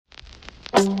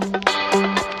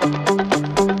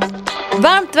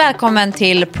Varmt välkommen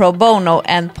till Pro Bono,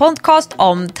 en podcast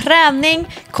om träning,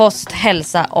 kost,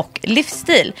 hälsa och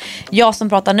livsstil. Jag som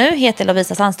pratar nu heter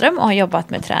Lovisa Sandström och har jobbat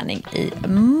med träning i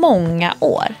många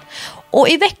år. Och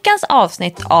i veckans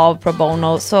avsnitt av Pro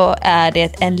Bono så är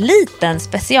det en liten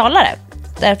specialare.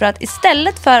 Därför att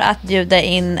istället för att bjuda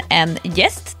in en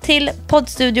gäst till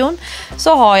poddstudion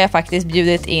så har jag faktiskt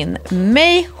bjudit in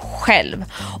mig själv.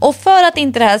 Och för att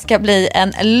inte det här ska bli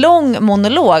en lång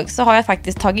monolog så har jag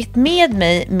faktiskt tagit med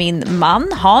mig min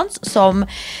man Hans, som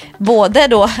både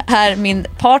då är min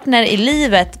partner i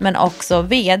livet men också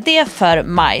vd för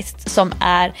Majst, som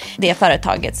är det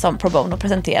företaget som Pro Bono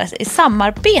presenteras i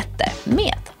samarbete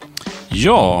med.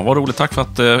 Ja, vad roligt. Tack för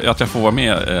att jag får vara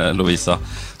med, Lovisa.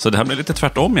 Så det här blir lite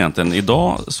tvärtom egentligen.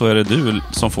 Idag så är det du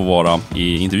som får vara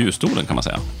i intervjustolen, kan man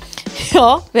säga.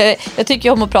 Ja, jag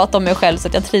tycker om att prata om mig själv så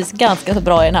att jag trivs ganska så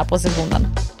bra i den här positionen.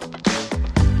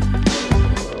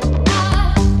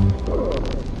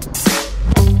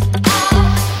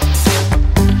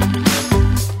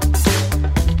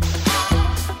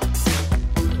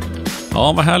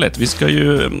 Ja, vad härligt. Vi ska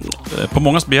ju på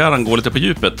mångas begäran gå lite på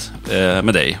djupet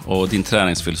med dig och din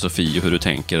träningsfilosofi och hur du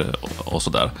tänker och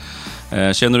sådär.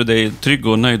 Känner du dig trygg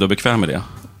och nöjd och bekväm med det?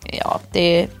 Ja,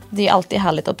 det är alltid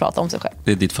härligt att prata om sig själv.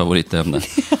 Det är ditt favoritämne.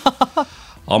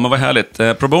 Ja, men vad härligt.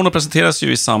 Pro Bono presenteras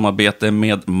ju i samarbete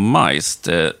med Majst.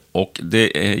 Och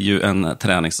det är ju en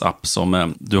träningsapp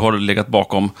som du har legat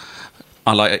bakom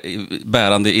alla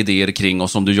bärande idéer kring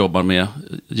och som du jobbar med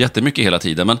jättemycket hela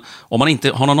tiden. Men om man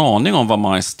inte har någon aning om vad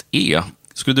Majst är,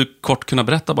 skulle du kort kunna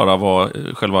berätta bara vad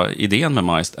själva idén med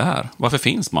Majst är? Varför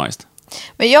finns Majst?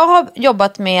 Men jag har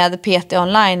jobbat med PT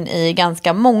online i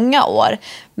ganska många år.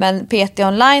 Men PT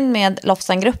online med Lovisa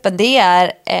Sandström, det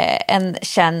är en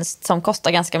tjänst som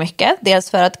kostar ganska mycket.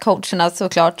 Dels för att coacherna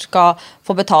såklart ska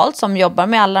få betalt som jobbar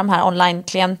med alla de här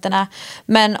online-klienterna.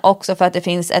 Men också för att det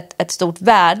finns ett stort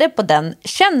värde på den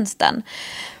tjänsten.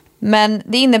 Men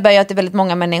det innebär ju att det är väldigt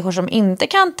många människor som inte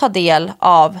kan ta del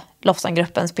av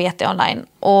Lovisa-gruppens PT online.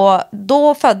 Och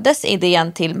då föddes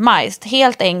idén till Majst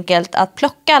helt enkelt att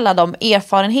plocka alla de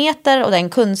erfarenheter och den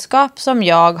kunskap som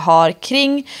jag har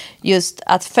kring just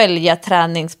att följa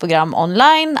träningsprogram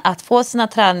online, att få sina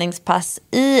träningspass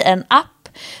i en app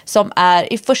som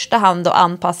är i första hand då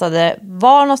anpassade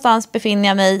var någonstans befinner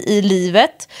jag mig i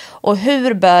livet och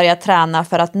hur bör jag träna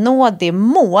för att nå det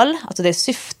mål, alltså det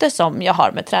syfte som jag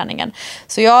har med träningen.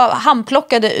 Så jag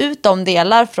handplockade ut de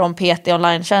delar från PT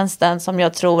online-tjänsten som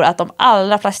jag tror att de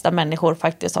allra flesta människor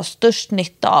faktiskt har störst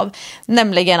nytta av.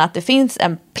 Nämligen att det finns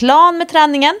en plan med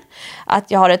träningen,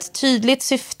 att jag har ett tydligt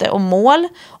syfte och mål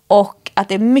och att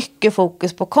det är mycket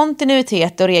fokus på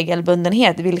kontinuitet och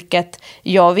regelbundenhet, vilket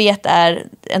jag vet är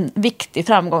en viktig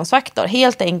framgångsfaktor.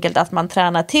 Helt enkelt att man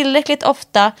tränar tillräckligt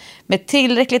ofta med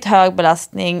tillräckligt hög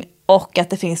belastning och att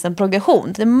det finns en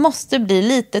progression. Det måste bli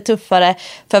lite tuffare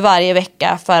för varje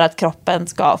vecka för att kroppen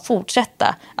ska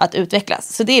fortsätta att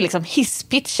utvecklas. Så det är liksom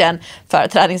hisspitchen för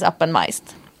träningsappen Majst.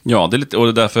 Ja, det är lite, och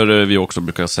det är därför vi också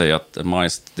brukar säga att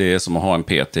Majst, det är som att ha en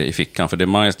PT i fickan. För det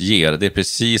Majst ger, det är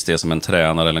precis det som en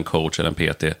tränare eller en coach eller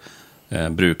en PT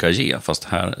brukar ge. Fast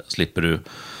här slipper du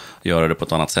göra det på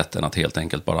ett annat sätt än att helt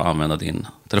enkelt bara använda din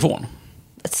telefon.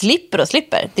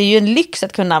 Slipper. Det är ju en lyx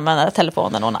att kunna använda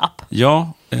telefonen och en app.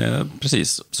 Ja,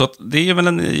 precis. Så att det är väl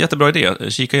en jättebra idé.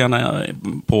 Kika gärna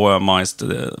på Majst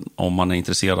om man är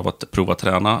intresserad av att prova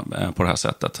träna på det här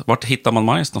sättet. Vart hittar man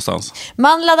Majst någonstans?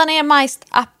 Man laddar ner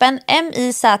Majst-appen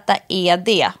MIZED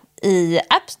i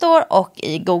App Store och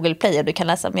i Google Play. Och du kan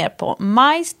läsa mer på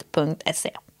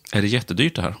majst.se. Är det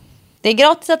jättedyrt det här? Det är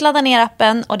gratis att ladda ner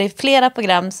appen och det är flera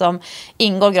program som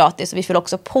ingår gratis och vi fyller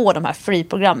också på de här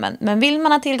free-programmen. Men vill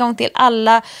man ha tillgång till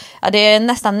alla, det är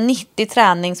nästan 90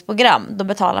 träningsprogram, då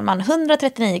betalar man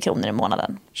 139 kronor i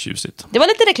månaden. Tjusigt. Det var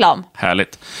lite reklam.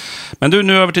 Härligt. Men du,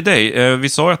 nu över till dig. Vi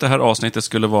sa ju att det här avsnittet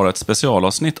skulle vara ett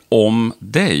specialavsnitt om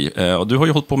dig. Och du har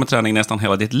ju hållit på med träning nästan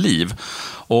hela ditt liv.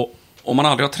 Och om man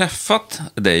aldrig har träffat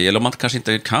dig, eller om man kanske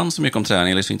inte kan så mycket om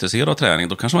träning eller är så intresserad av träning,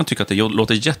 då kanske man tycker att det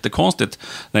låter jättekonstigt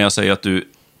när jag säger att du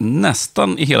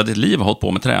nästan i hela ditt liv har hållit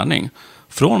på med träning.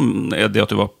 Från det att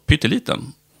du var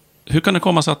pytteliten. Hur kan det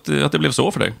komma sig att det blev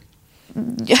så för dig?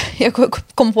 Jag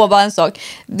kom på bara en sak.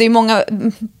 Det är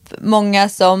många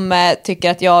som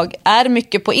tycker att jag är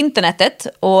mycket på internetet,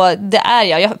 och det är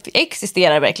jag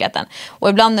existerar i verkligheten. Och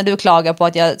ibland när du klagar på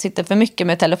att jag sitter för mycket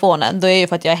med telefonen, då är det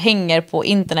för att jag hänger på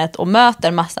internet och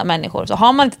möter massa människor. Så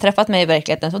har man inte träffat mig i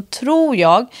verkligheten så tror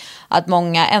jag att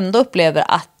många ändå upplever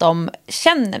att de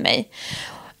känner mig.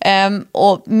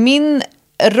 Och min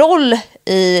roll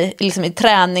i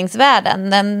träningsvärlden.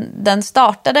 Den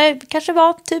startade, kanske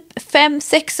var typ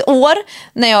 5-6 år,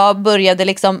 när jag började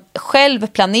liksom själv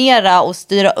planera och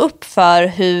styra upp för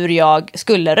hur jag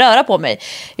skulle röra på mig.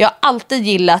 Jag har alltid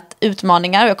gillat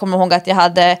utmaningar. Jag kommer ihåg att jag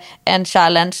hade en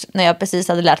challenge när jag precis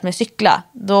hade lärt mig cykla.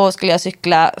 Då skulle jag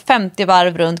cykla 50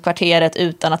 varv runt kvarteret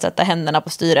utan att sätta händerna på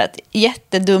styret.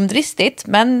 Jättedumdristigt,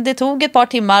 men det tog ett par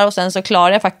timmar och sen så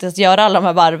klarade jag faktiskt göra alla de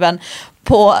här varven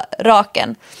på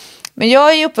raken. Men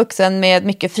jag är uppvuxen med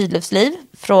mycket friluftsliv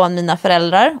från mina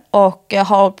föräldrar och jag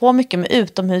har på mycket med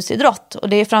utomhusidrott. Och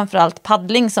det är framförallt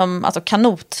paddling, alltså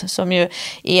kanot, som ju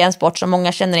är en sport som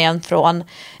många känner igen från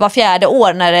var 4:e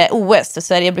år när det är OS. För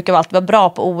Sverige brukar alltid vara bra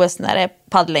på OS när det är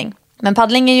paddling. Men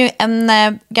paddling är ju en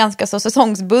ganska så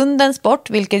säsongsbunden sport,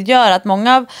 vilket gör att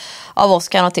många av oss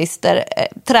kanotister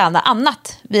tränar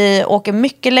annat. Vi åker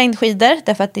mycket längdskidor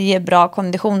därför att det ger bra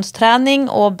konditionsträning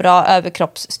och bra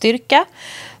överkroppsstyrka.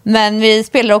 Men vi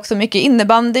spelar också mycket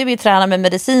innebandy, vi tränar med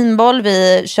medicinboll,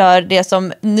 vi kör det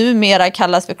som numera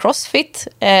kallas för crossfit.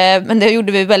 Men det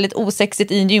gjorde vi väldigt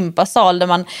osexigt i en gympasal där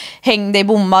man hängde i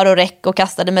bommar och räck och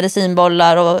kastade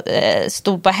medicinbollar och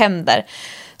stod på händer.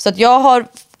 Så att jag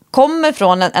kommer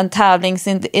från en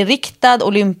tävlingsinriktad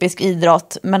olympisk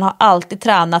idrott, men har alltid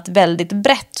tränat väldigt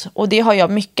brett. Och det har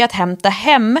jag mycket att hämta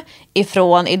hem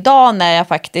ifrån idag när jag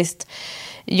faktiskt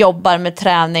jobbar med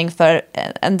träning för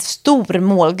en stor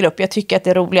målgrupp. Jag tycker att det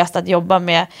är roligast att jobba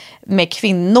med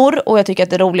kvinnor, och jag tycker att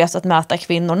det är roligast att möta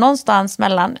kvinnor någonstans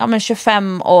mellan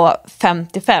 25 och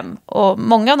 55. Och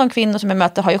många av de kvinnor som jag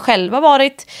möter har ju själva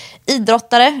varit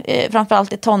idrottare,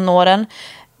 framförallt i tonåren.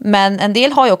 Men en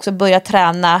del har ju också börjat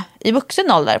träna i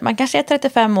vuxen ålder. Man kanske är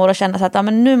 35 år och känner sig att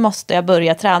nu måste jag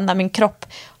börja träna. Min kropp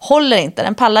håller inte,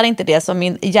 den pallar inte det som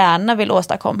min hjärna vill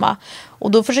åstadkomma.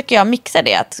 Och då försöker jag mixa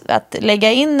det. Att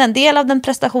lägga in en del av den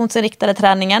prestationsinriktade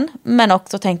träningen, men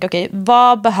också tänka, okej,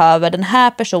 vad behöver den här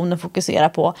personen fokusera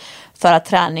på för att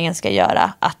träningen ska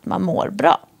göra att man mår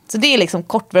bra. Så det är liksom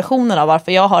kortversionen av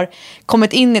varför jag har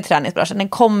kommit in i träningsbranschen. Den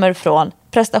kommer från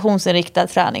prestationsinriktad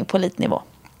träning på elitnivå.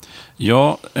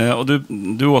 Ja, och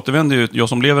du återvänder ju, jag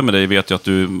som lever med dig vet ju att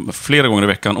du flera gånger i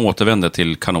veckan återvänder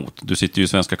till kanot. Du sitter ju i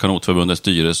Svenska kanotförbundets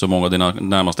styrelse, och många av dina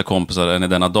närmaste kompisar än i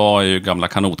denna dag är ju gamla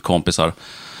kanotkompisar.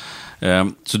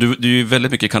 Så du är ju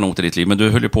väldigt mycket kanot i ditt liv, men du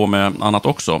höll ju på med annat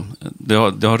också. Det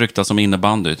har ryktats om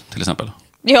innebandy till exempel.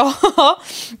 Ja,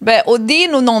 och det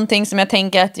är nog någonting som jag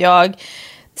tänker att jag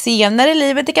senare i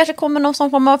livet, det kanske kommer någon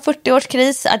som form av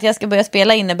 40-årskris, att jag ska börja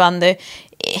spela innebandy.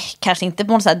 Kanske inte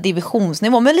på någon sån här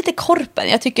divisionsnivå, men lite korpen.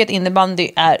 Jag tycker att innebandy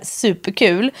är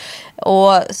superkul.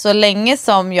 Och så länge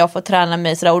som jag får träna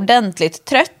mig så ordentligt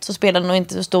trött, så spelar det nog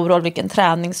inte så stor roll vilken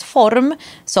träningsform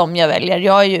som jag väljer.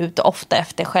 Jag är ju ute ofta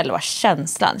efter själva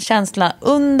känslan. Känslan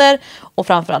under och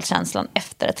framförallt känslan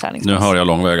efter ett träningspass. Nu hör jag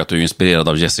lång väg att du är inspirerad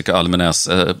av Jessica Almenäs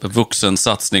vuxen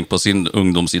satsning på sin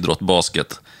ungdomsidrott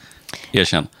basket.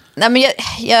 Erkänn. Nej, men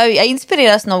jag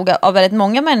inspireras nog av väldigt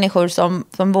många människor som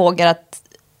vågar att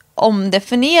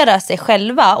omdefiniera sig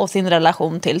själva och sin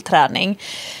relation till träning.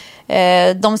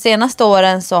 De senaste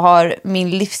åren så har min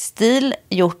livsstil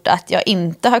gjort att jag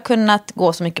inte har kunnat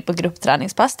gå så mycket på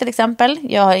gruppträningspass till exempel.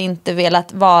 Jag har inte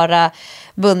velat vara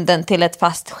bunden till ett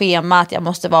fast schema, att jag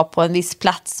måste vara på en viss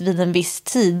plats vid en viss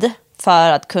tid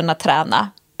för att kunna träna.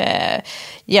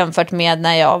 Jämfört med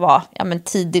när jag var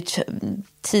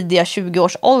tidiga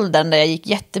 20-årsåldern, där jag gick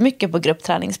jättemycket på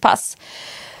gruppträningspass.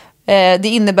 Det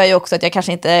innebär ju också att jag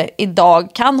kanske inte idag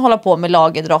kan hålla på med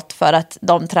lagidrott, för att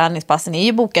de träningspassen är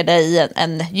ju bokade i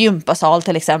en gympasal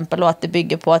till exempel, och att det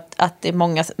bygger på att det är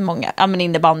många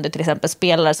innebandy till exempel,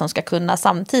 spelare som ska kunna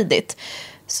samtidigt.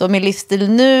 Så min livsstil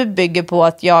nu bygger på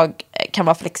att jag kan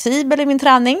vara flexibel i min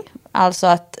träning. Alltså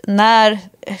att när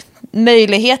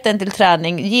möjligheten till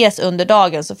träning ges under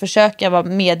dagen, så försöker jag vara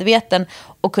medveten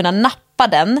och kunna nappa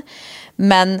den.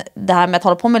 Men det här med att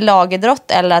hålla på med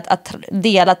lagidrott eller att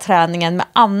dela träningen med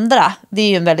andra, det är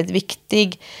ju en väldigt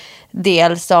viktig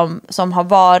del som har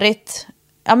varit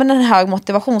en hög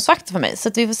motivationsfaktor för mig. Så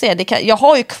att vi får se. Jag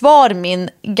har ju kvar min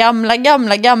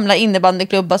gamla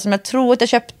innebandyklubba som jag tror att jag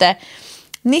köpte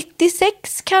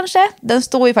 96 kanske. Den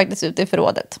står ju faktiskt ute i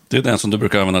förrådet. Det är den som du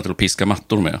brukar använda till att piska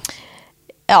mattor med.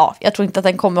 Ja, jag tror inte att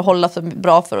den kommer hålla så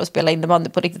bra för att spela innebandy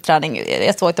på riktig träning.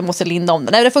 Jag såg att jag måste linda om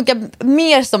den. Nej, det funkar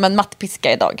mer som en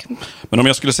mattpiska idag. Men om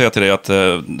jag skulle säga till dig att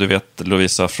du vet,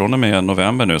 Lovisa, från och med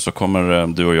november nu så kommer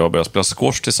du och jag börja spela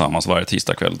squash tillsammans varje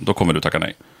tisdagkväll. Då kommer du tacka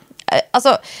nej.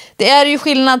 alltså, det är ju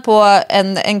skillnad på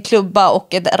en klubba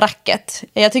och ett racket.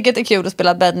 Jag tycker att det är kul att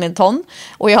spela badminton.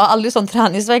 Och jag har aldrig sån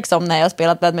träningsvärk som när jag har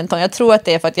spelat badminton. Jag tror att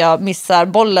det är för att jag missar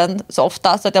bollen så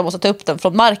ofta så att jag måste ta upp den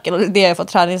från marken. Och det är det jag får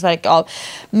träningsvärk av.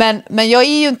 Men jag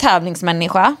är ju en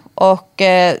tävlingsmänniska. Och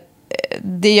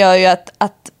det gör ju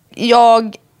att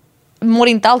jag mår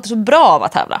inte alltid så bra av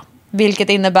att tävla. Vilket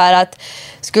innebär att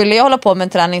skulle jag hålla på med en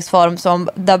träningsform som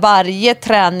där varje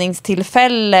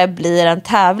träningstillfälle blir en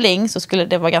tävling, så skulle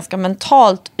det vara ganska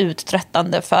mentalt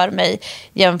uttröttande för mig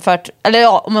jämfört, eller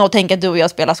ja, om man tänker att du och jag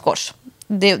spelar squash.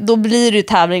 Då blir det ju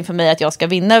tävling för mig att jag ska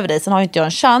vinna över dig. Sen har ju inte jag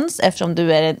en chans eftersom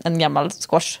du är en gammal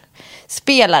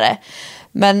squash-spelare.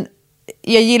 Men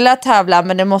jag gillar att tävla,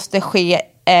 men det måste ske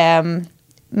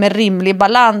med rimlig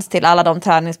balans till alla de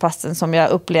träningspassen som jag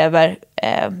upplever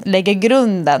lägger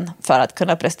grunden för att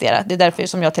kunna prestera. Det är därför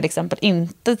som jag till exempel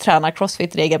inte tränar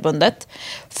crossfit regelbundet.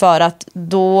 För att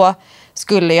då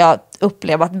skulle jag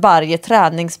uppleva att varje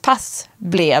träningspass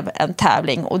blev en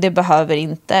tävling. Och det behöver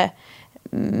inte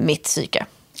mitt psyke.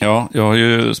 Ja, jag har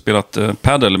ju spelat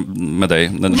paddle med dig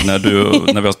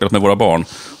när vi har spelat med våra barn.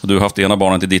 Och du har haft det ena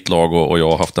barnet i ditt lag och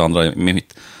jag har haft det andra i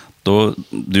mitt.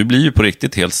 Du blir ju på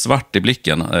riktigt helt svart i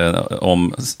blicken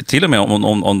till och med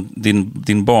om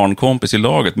din barnkompis i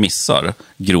laget missar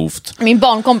grovt. Min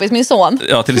barnkompis, min son.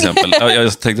 Ja, till exempel.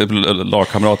 Jag tänkte på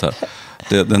lagkamrat här.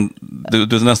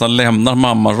 Du nästan lämnar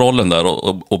mammarollen där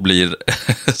och blir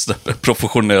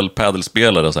professionell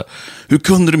paddelspelare. Så här. Hur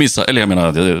kunde du missa? Eller jag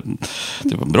menar,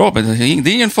 det var bra, men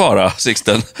det är ingen fara,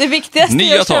 Sixten. Det viktigaste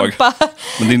Nya är att tag. kämpa.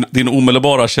 Men din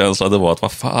omedelbara känsla det var att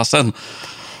vad fasen.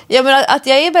 Ja, men att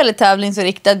jag är väldigt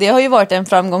tävlingsriktad, det har ju varit en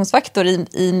framgångsfaktor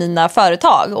i mina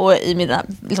företag och i mina,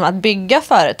 liksom att bygga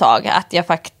företag. Att jag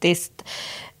faktiskt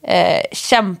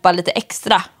kämpar lite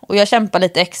extra. Och jag kämpar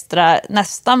lite extra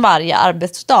nästan varje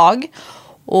arbetsdag.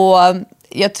 Och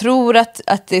jag tror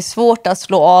att det är svårt att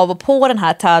slå av och på den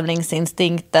här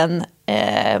tävlingsinstinkten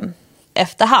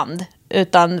efterhand.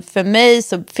 Utan för mig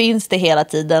så finns det hela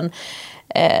tiden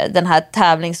den här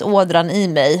tävlingsådran i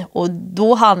mig. Och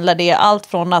då handlar det allt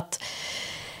från att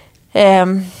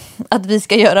vi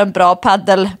ska göra en bra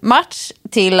paddelmatch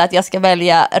till att jag ska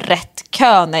välja rätt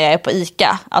kö när jag är på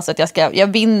ICA. Alltså att jag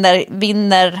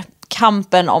vinner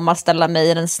kampen om att ställa mig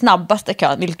i den snabbaste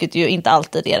kön, vilket ju inte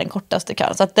alltid är den kortaste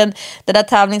kön. Så att den där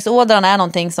tävlingsådran är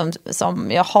någonting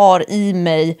som jag har i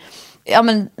mig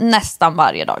nästan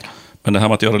varje dag. Men det här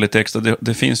med att göra lite extra,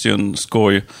 det finns ju en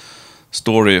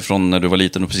story från när du var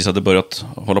liten och precis hade börjat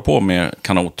hålla på med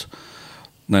kanot.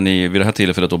 När ni vid det här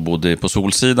tillfället då bodde på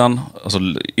Solsidan, alltså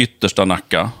yttersta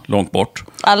Nacka, långt bort.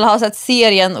 Alla har sett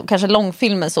serien och kanske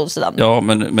långfilmen Solsidan. Ja,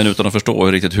 men utan att förstå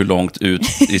hur långt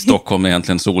ut i Stockholm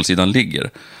egentligen Solsidan ligger.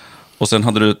 Och sen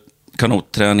hade du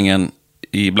kanotträningen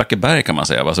i Blackeberg kan man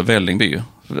säga, alltså Vällingby.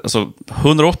 Alltså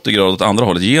 180 grader åt andra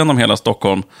hållet, genom hela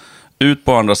Stockholm, ut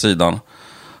på andra sidan.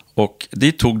 Och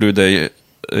dit tog du dig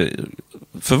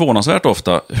förvånansvärt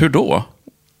ofta. Hur då?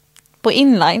 På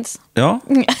inlines? Ja.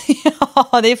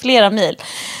 Ja, det är flera mil.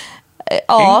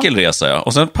 Ja. Enkel resa, ja.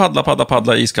 Och sen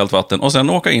paddla i iskallt vatten. Och sen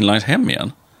åka inlines hem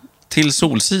igen. Till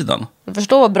Solsidan. Jag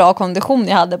förstår vad bra kondition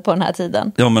jag hade på den här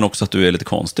tiden. Ja, men också att du är lite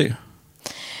konstig.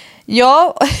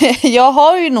 Ja, jag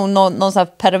har ju nog någon sån här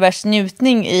pervers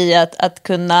njutning i att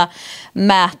kunna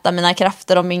mäta mina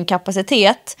krafter och min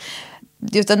kapacitet.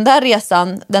 Just den där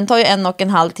resan, den tar ju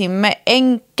 1,5 timme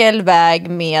enkel väg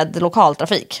med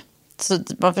lokaltrafik. Så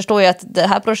man förstår ju att det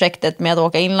här projektet med att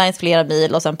åka inlines flera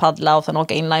mil och sen paddla och sen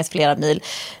åka inlines flera mil,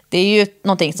 det är ju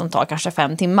någonting som tar kanske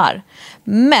 5 timmar.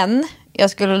 Men jag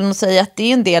skulle nog säga att det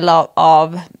är en del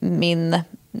av min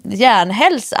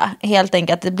hjärnhälsa. Helt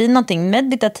enkelt att det blir någonting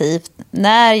meditativt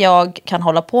när jag kan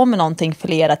hålla på med någonting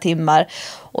flera timmar.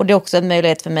 Och det är också en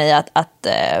möjlighet för mig att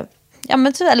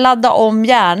ladda om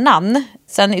hjärnan.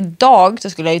 Sen idag så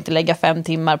skulle jag inte lägga 5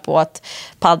 timmar på att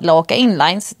paddla och åka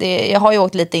inlines. Jag har ju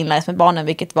åkt lite inlines med barnen,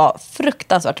 vilket var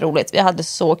fruktansvärt roligt. Vi hade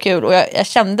så kul och jag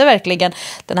kände verkligen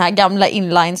den här gamla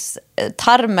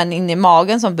inlines-tarmen in i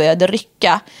magen som började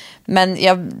rycka. Men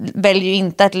jag väljer ju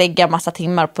inte att lägga massa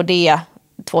timmar på det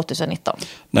 2019.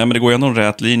 Nej, men det går ju ändå en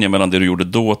rät linje mellan det du gjorde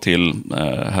då till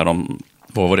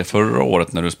vad var det, förra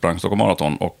året när du sprang Stockholm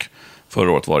Marathon, och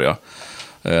förra året var jag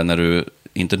när du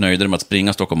inte nöjde dig med att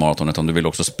springa Stockholm Marathon, utan du ville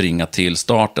också springa till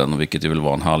starten, vilket ju vill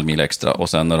vara 1/2 mil extra, och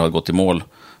sen när du har gått i mål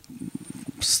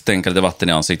stänka lite vatten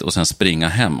i ansiktet och sen springa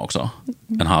hem också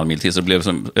 1/2 mil till, så det blev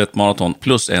som ett maraton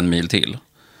plus 1 mil till.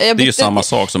 Det är ju samma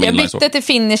sak som inlines. Jag bytte till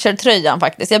finisher-tröjan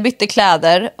faktiskt. Jag bytte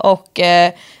kläder och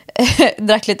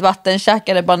drack lite vatten,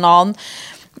 käkade banan.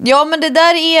 Ja, men det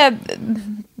där är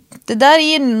det där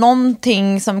är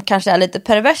någonting som kanske är lite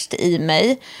perverst i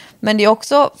mig. Men det är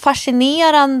också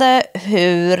fascinerande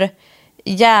hur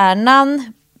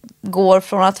hjärnan går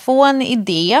från att få en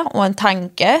idé och en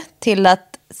tanke till att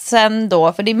sen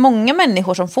då, för det är många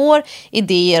människor som får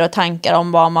idéer och tankar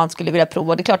om vad man skulle vilja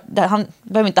prova. Det är klart, det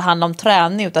behöver inte handla om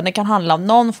träning, utan det kan handla om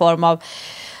någon form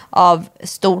av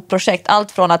stort projekt.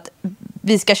 Allt från att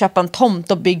vi ska köpa en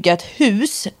tomt och bygga ett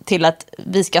hus till att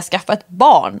vi ska skaffa ett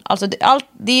barn. Alltså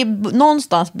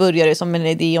någonstans börjar det som en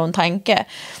idé och en tanke.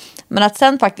 Men att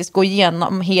sen faktiskt gå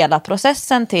igenom hela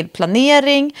processen till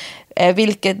planering,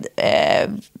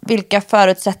 vilka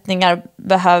förutsättningar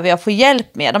behöver jag få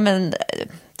hjälp med? Men,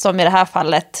 som i det här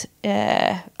fallet,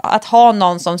 att ha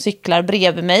någon som cyklar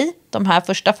bredvid mig de här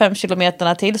första 5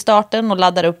 kilometerna till starten och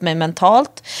laddar upp mig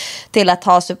mentalt, till att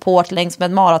ha support längs med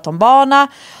en maratonbana,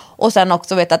 och sen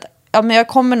också veta att men jag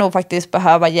kommer nog faktiskt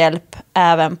behöva hjälp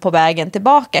även på vägen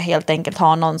tillbaka. Helt enkelt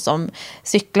ha någon som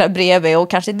cyklar bredvid och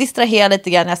kanske distrahera lite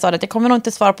grann. Jag sa att jag kommer nog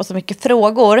inte svara på så mycket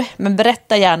frågor, men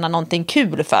berätta gärna någonting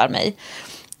kul för mig.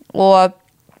 Och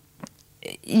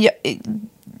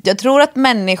jag tror att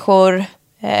människor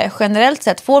generellt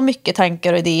sett får mycket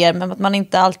tankar och idéer, men att man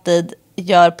inte alltid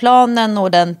gör planen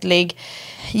ordentlig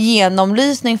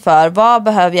genomlysning för vad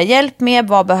behöver jag hjälp med,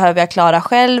 vad behöver jag klara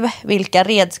själv, vilka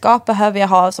redskap behöver jag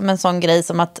ha, som en sån grej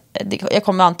som att jag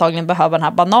kommer antagligen behöva den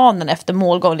här bananen efter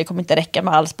målgång, det kommer inte räcka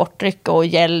med all sportdryck och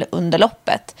gel under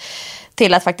loppet,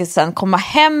 till att faktiskt sen komma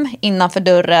hem innanför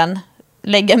dörren,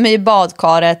 lägga mig i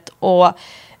badkaret och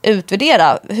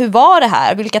utvärdera, hur var det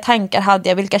här, vilka tankar hade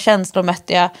jag, vilka känslor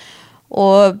mötte jag.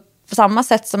 Och på samma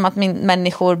sätt som att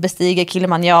människor bestiger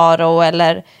Kilimanjaro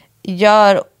eller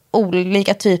gör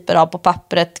olika typer av på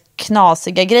pappret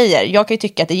knasiga grejer. Jag kan ju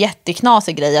tycka att det är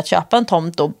jätteknasig grej att köpa en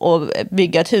tomt och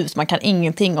bygga ett hus. Man kan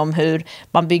ingenting om hur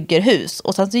man bygger hus.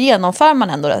 Och sen så genomför man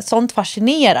ändå det. Sånt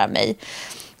fascinerar mig.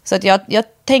 Så att jag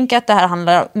tänker att det här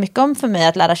handlar mycket om för mig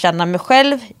att lära känna mig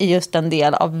själv i just en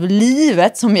del av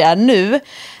livet som jag är nu.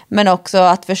 Men också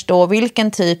att förstå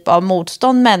vilken typ av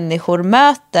motstånd människor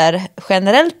möter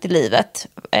generellt i livet.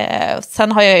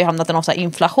 Sen har jag ju hamnat i någon sån här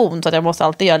inflation, så att jag måste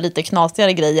alltid göra lite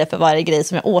knasigare grejer för varje grej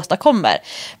som jag åstadkommer.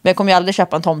 Men jag kommer ju aldrig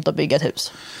köpa en tomt och bygga ett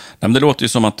hus. Det låter ju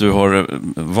som att du har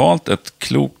valt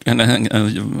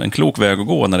en klok väg att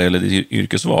gå när det gäller ditt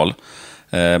yrkesval.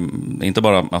 Inte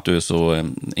bara att du är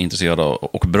så intresserad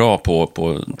och bra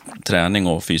på träning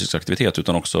och fysisk aktivitet,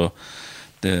 utan också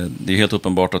det är helt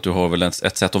uppenbart att du har väl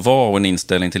ett sätt att vara och en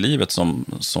inställning till livet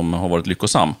som har varit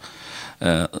lyckosam.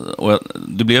 Och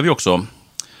du blev ju också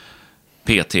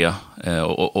PT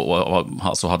och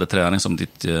alltså hade träning som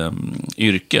ditt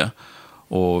yrke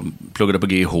och pluggade på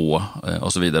GH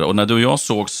och så vidare. Och när du och jag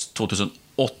sågs 2008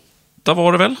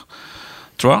 var det väl?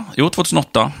 Tror jag. Jo,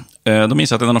 2008. Då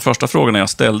minns jag att en av de första frågorna jag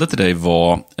ställde till dig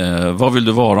var vad vill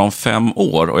du vara om 5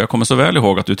 år? Och jag kommer så väl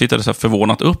ihåg att du tittade så här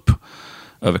förvånat upp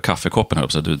över kaffekoppen.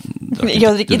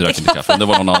 Jag dricker inte kaffe. Det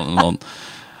var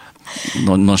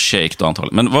någon shake då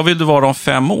antagligen. Men vad vill du vara om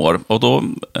 5 år? Och då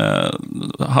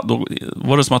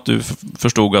var det som att du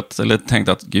förstod eller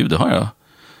tänkte att gud, det har jag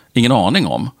ingen aning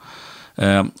om.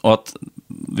 Och att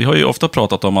vi har ju ofta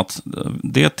pratat om att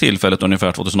det tillfället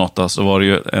ungefär 2008 så var det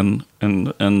ju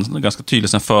en ganska tydlig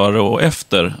sen före och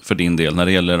efter för din del när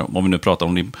det gäller, om vi nu pratar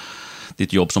om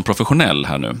ditt jobb som professionell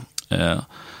här nu.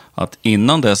 Att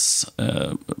innan dess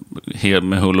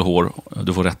med hull och hår,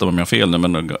 du får rätta om jag har fel nu,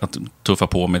 men att tuffa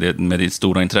på med ditt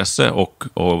stora intresse och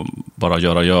bara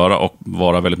göra och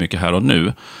vara väldigt mycket här och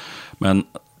nu. Men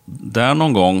där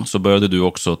någon gång så började du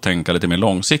också tänka lite mer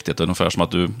långsiktigt, ungefär som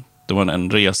att det var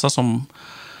en resa som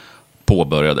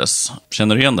påbörjades.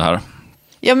 Känner du igen det här?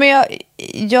 Ja, men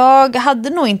jag hade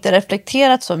nog inte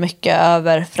reflekterat så mycket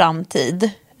över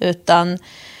framtid, utan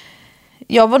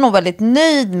jag var nog väldigt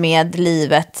nöjd med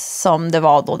livet som det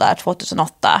var då där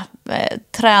 2008.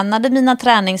 Tränade mina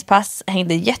träningspass,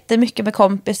 hängde jättemycket med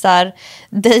kompisar,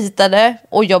 dejtade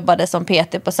och jobbade som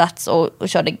PT på Sats och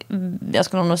körde, jag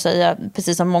skulle nog säga,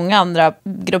 precis som många andra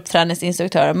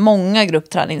gruppträningsinstruktörer, många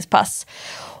gruppträningspass.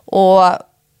 Och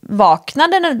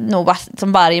vaknade nog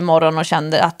som varje morgon och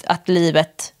kände att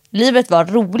livet var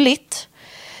roligt.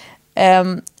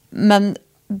 Men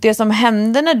det som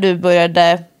hände när du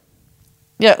började,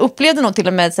 jag upplevde nog till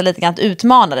och med så lite grann att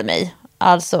utmanade mig.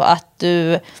 Alltså att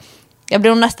jag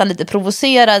blev nästan lite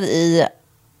provocerad i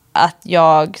att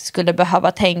jag skulle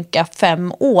behöva tänka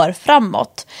 5 år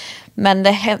framåt. Men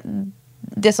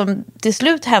det som till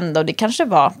slut hände, och det kanske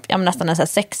var nästan en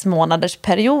 6 månaders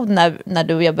period när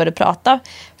du och jag började prata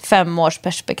 5 års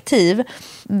perspektiv,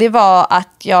 det var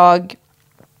att jag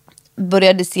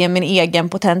började se min egen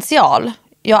potential.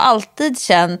 Jag har alltid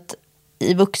känt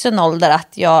i vuxen ålder att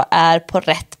jag är på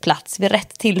rätt plats vid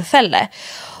rätt tillfälle.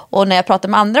 Och när jag pratar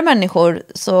med andra människor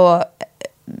så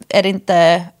är det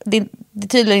är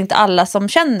tydligen inte alla som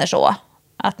känner så.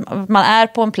 Att man är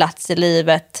på en plats i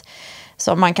livet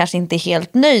som man kanske inte är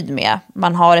helt nöjd med.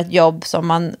 Man har ett jobb som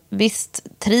man visst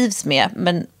trivs med,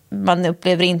 men man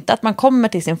upplever inte att man kommer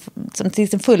till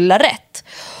sin fulla rätt.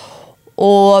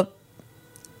 Och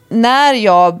när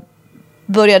jag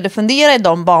började fundera i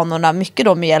de banorna, mycket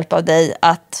då med hjälp av dig,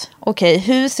 att okej,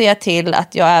 hur ser jag till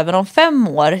att jag även om 5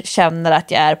 år känner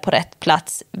att jag är på rätt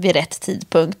plats vid rätt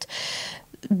tidpunkt?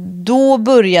 Då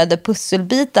började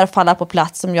pusselbitar falla på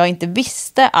plats som jag inte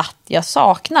visste att jag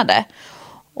saknade.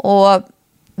 Och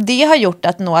det har gjort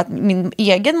att min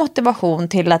egen motivation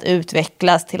till att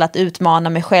utvecklas, till att utmana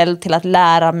mig själv, till att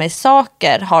lära mig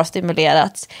saker har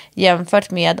stimulerats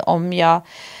jämfört med om jag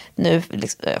nu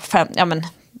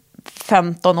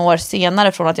 15 år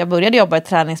senare från att jag började jobba i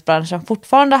träningsbranschen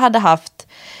fortfarande hade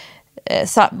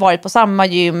varit på samma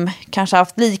gym, kanske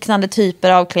haft liknande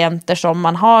typer av klienter som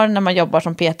man har när man jobbar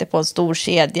som PT på en stor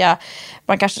kedja.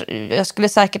 Jag skulle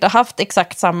säkert ha haft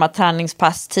exakt samma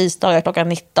träningspass tisdagar klockan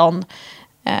 19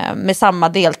 med samma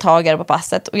deltagare på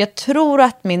passet. Och jag tror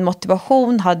att min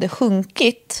motivation hade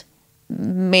sjunkit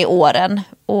med åren.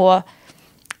 Och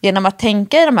genom att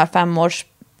tänka i de här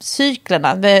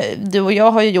 5-årscyklerna, du och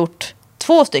jag har ju gjort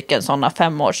 2 stycken sådana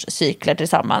 5-årscykler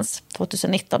tillsammans,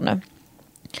 2019 nu.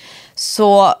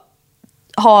 Så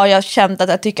har jag känt att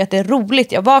jag tycker att det är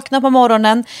roligt. Jag vaknar på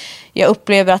morgonen, jag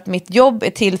upplever att mitt jobb är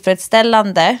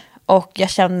tillfredsställande och jag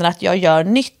känner att jag gör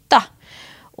nytta.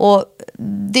 Och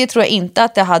det tror jag inte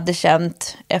att jag hade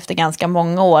känt efter ganska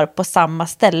många år på samma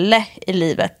ställe i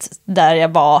livet där jag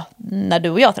var när du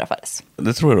och jag träffades.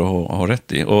 Det tror jag du har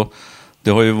rätt i. Och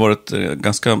det har ju varit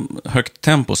ganska högt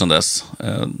tempo sedan dess.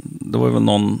 Det var ju väl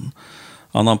någon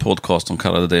annan podcast som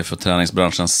kallade dig för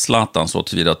träningsbranschens Zlatan, så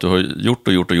tillvida att du har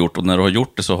gjort och när du har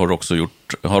gjort det så har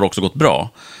det också gått bra.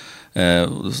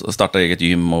 Starta eget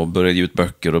gym och börja ge ut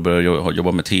böcker och börja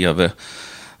jobba med tv,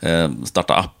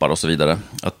 starta appar och så vidare.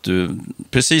 Att du,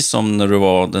 precis som när du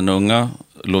var den unga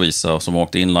Lovisa som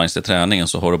åkte inlines till träningen,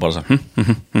 så har du bara så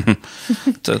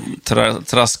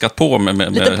traskat på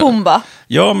med lite pumba.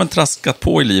 Ja, men traskat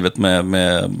på i livet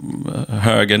med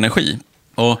hög energi.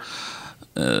 Och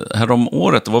här om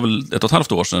året, det var väl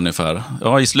 1,5 år sedan ungefär,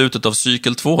 ja, i slutet av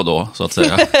cykel 2 då, så att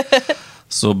säga,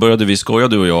 så började vi skoja,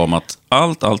 du och jag, om att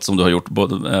allt som du har gjort,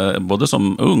 både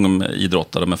som ung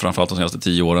idrottare, men framförallt de senaste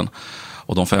 10 åren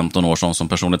och de 15 år som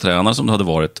personlig tränare som du hade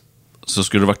varit, så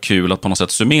skulle det vara kul att på något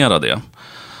sätt summera det.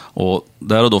 Och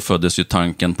där och då föddes ju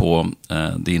tanken på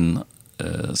din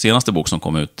senaste bok som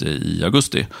kom ut i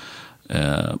augusti,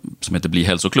 som heter Bli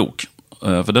hälsoklok.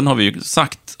 För den har vi ju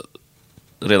sagt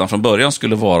redan från början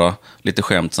skulle vara lite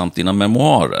skämtsamt dina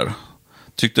memoarer.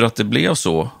 Tyckte du att det blev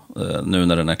så nu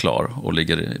när den är klar och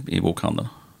ligger i bokhandeln?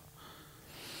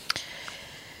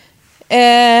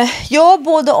 Ja,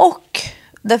 både och.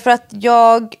 Därför att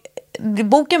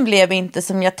boken blev inte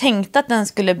som jag tänkte att den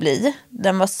skulle bli.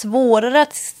 Den var svårare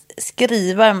att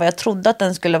skriva än vad jag trodde att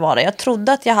den skulle vara. Jag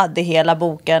trodde att jag hade hela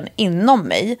boken inom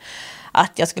mig.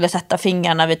 Att jag skulle sätta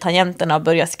fingrarna vid tangenterna och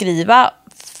börja skriva.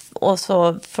 Och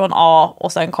så från A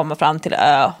och sen komma fram till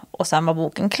Ö. Och sen var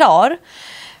boken klar.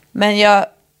 Men jag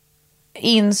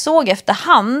insåg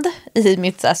efterhand i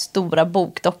mitt så här stora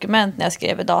bokdokument när jag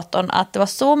skrev i datorn att det var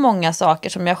så många saker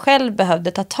som jag själv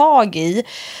behövde ta tag i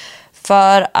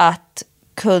för att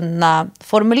kunna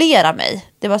formulera mig.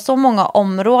 Det var så många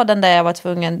områden där jag var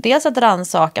tvungen dels att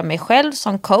rannsaka mig själv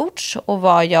som coach och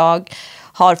vad jag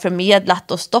har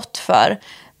förmedlat och stått för,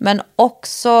 men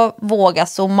också våga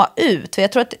zooma ut. För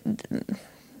jag tror att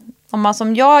om man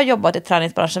som jag har jobbat i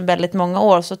träningsbranschen väldigt många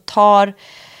år, så tar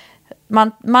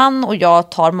man och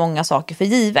jag tar många saker för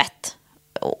givet.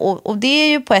 Och det är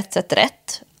ju på ett sätt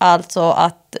rätt. Alltså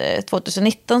att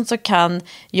 2019 så kan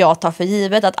jag ta för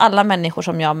givet att alla människor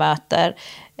som jag möter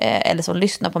eller som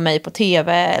lyssnar på mig på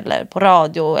tv eller på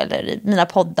radio eller i mina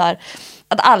poddar,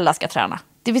 att alla ska träna.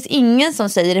 Det finns ingen som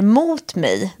säger emot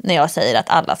mig när jag säger att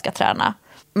alla ska träna.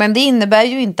 Men det innebär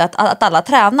ju inte att alla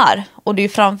tränar. Och det är ju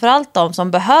framförallt de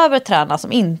som behöver träna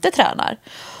som inte tränar.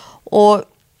 Och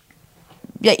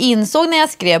jag insåg när jag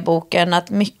skrev boken att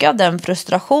mycket av den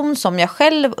frustration som jag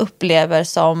själv upplever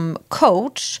som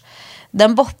coach,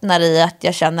 den bottnar i att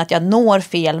jag känner att jag når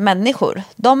fel människor.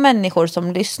 De människor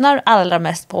som lyssnar allra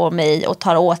mest på mig och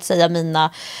tar åt sig av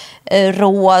mina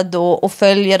råd och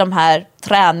följer de här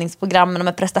träningsprogrammen, de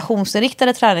här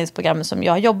prestationsinriktade träningsprogrammen som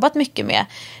jag har jobbat mycket med.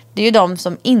 Det är ju de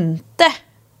som inte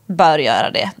bör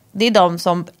göra det. Det är de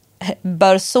som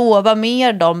bör sova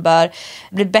mer, de bör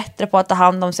bli bättre på att ta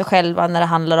hand om sig själva när det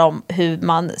handlar om hur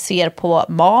man ser på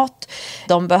mat.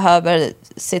 De behöver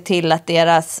se till att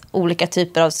deras olika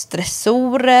typer av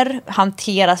stressorer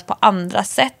hanteras på andra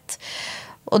sätt.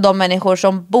 Och de människor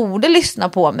som borde lyssna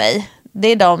på mig, det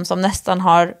är de som nästan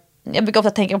har, jag brukar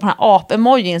ofta tänka på den här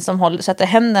ap-emojin som sätter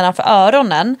händerna för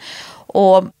öronen.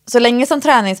 Och så länge som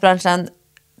träningsbranschen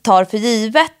tar för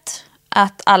givet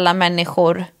att alla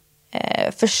människor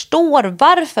förstår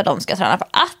varför de ska träna, för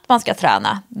att man ska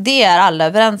träna, det är alla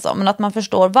överens om, men att man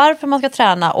förstår varför man ska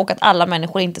träna och att alla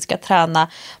människor inte ska träna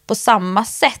på samma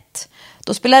sätt,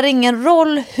 då spelar det ingen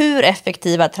roll hur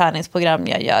effektiva träningsprogram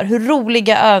jag gör, hur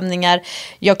roliga övningar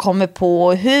jag kommer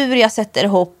på, hur jag sätter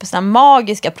ihop såna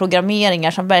magiska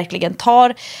programmeringar som verkligen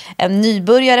tar en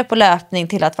nybörjare på löpning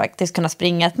till att faktiskt kunna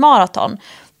springa ett maraton.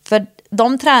 För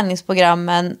de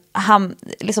träningsprogrammen,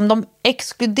 liksom de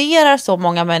exkluderar så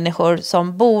många människor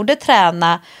som borde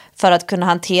träna för att kunna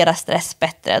hantera stress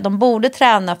bättre. De borde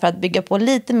träna för att bygga på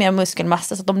lite mer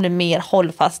muskelmassa så att de blir mer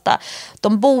hållfasta.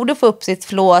 De borde få upp sitt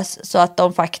flås så att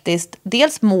de faktiskt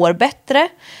dels mår bättre,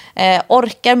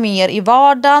 orkar mer i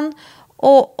vardagen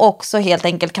och också helt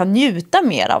enkelt kan njuta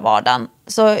mer av vardagen.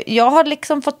 Så jag har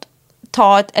liksom fått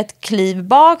ta ett kliv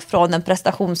bak från den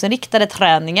prestationsinriktade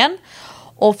träningen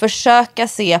och försöka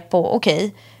se på,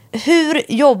 okej,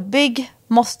 hur jobbig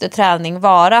måste träning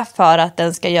vara för att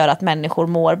den ska göra att människor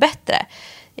mår bättre?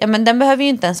 Ja, men den behöver ju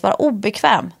inte ens vara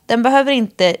obekväm. Den behöver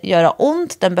inte göra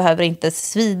ont, den behöver inte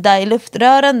svida i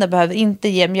luftrören, den behöver inte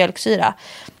ge mjölksyra.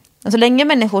 Så länge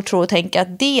människor tror och tänker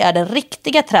att det är den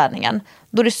riktiga träningen,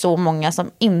 då är det så många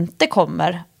som inte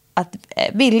kommer att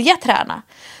vilja träna.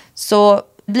 Så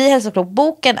Bli hälsoklok.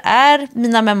 Boken är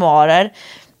mina memoarer,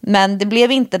 men det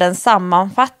blev inte den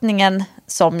sammanfattningen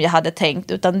som jag hade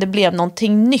tänkt, utan det blev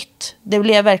någonting nytt. Det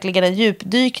blev verkligen en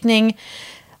djupdykning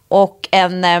och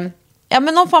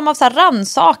någon form av så här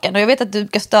rannsakan. Och jag vet att du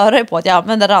ska störa dig på att jag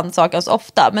använder rannsakan så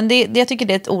ofta, men jag tycker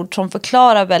det är ett ord som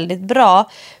förklarar väldigt bra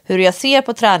hur jag ser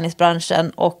på träningsbranschen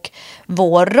och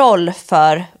vår roll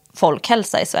för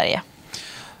folkhälsa i Sverige.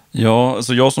 Ja,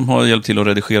 alltså jag som har hjälpt till att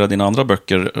redigera dina andra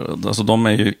böcker, alltså de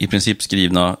är ju i princip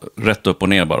skrivna rätt upp och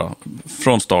ner bara.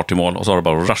 Från start till mål, och så har det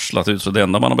bara rasslat ut. Så det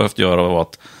enda man har behövt göra var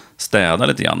att städa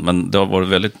lite grann. Men det har varit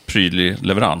väldigt prydlig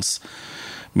leverans.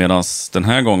 Medan den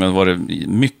här gången var det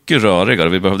mycket rörigare.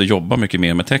 Vi behövde jobba mycket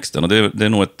mer med texten. Och det är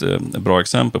nog ett bra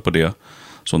exempel på det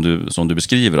som du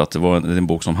beskriver. Att det var en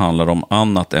bok som handlar om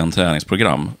annat än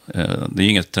träningsprogram. Det är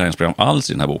inget träningsprogram alls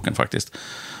i den här boken faktiskt.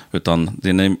 Utan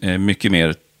den är mycket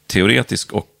mer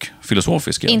teoretisk och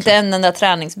filosofisk. Inte en enda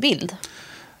träningsbild.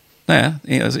 Nej,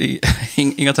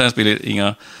 inga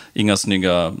träningsbilder, inga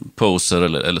snygga poser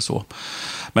eller så.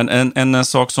 Men en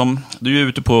sak som, du är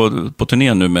ute på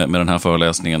turné nu med den här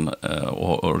föreläsningen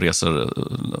och reser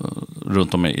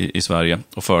runt om i Sverige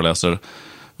och föreläser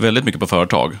väldigt mycket på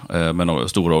företag med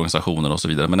stora organisationer och så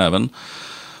vidare, men även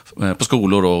på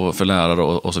skolor och för lärare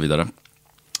och så vidare.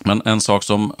 Men en sak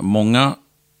som många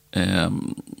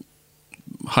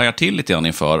hajar till lite grann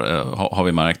inför, har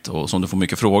vi märkt, och som du får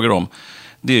mycket frågor om,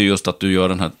 det är just att du gör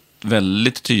den här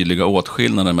väldigt tydliga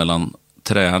åtskillnaden mellan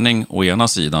träning å ena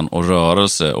sidan och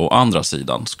rörelse å andra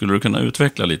sidan. Skulle du kunna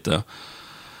utveckla lite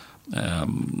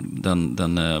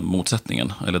den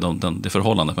motsättningen, eller det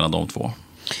förhållandet mellan de två?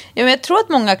 Ja, men jag tror att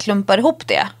många klumpar ihop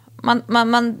det.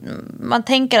 Man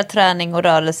tänker att träning och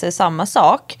rörelse är samma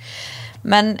sak.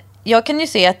 Men jag kan ju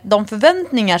se att de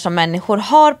förväntningar som människor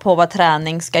har på vad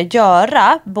träning ska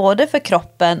göra, både för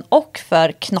kroppen och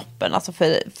för knoppen, alltså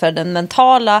för den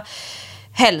mentala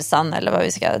hälsan, eller vad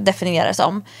vi ska definiera det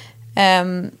som,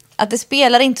 att det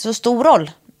spelar inte så stor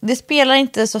roll. Det spelar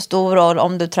inte så stor roll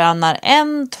om du tränar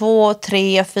 1, 2,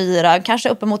 3, 4, kanske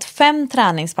uppemot 5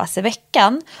 träningspass i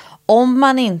veckan, om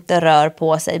man inte rör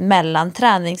på sig mellan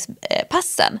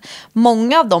träningspassen.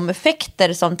 Många av de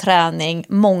effekter som träning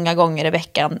många gånger i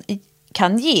veckan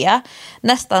kan ge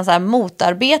nästan så här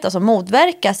motarbetas och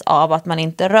motverkas av att man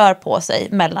inte rör på sig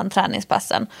mellan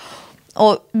träningspassen.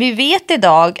 Och vi vet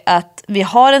idag att vi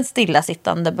har en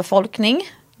stillasittande befolkning.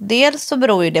 Dels så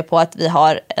beror ju det på att vi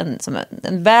har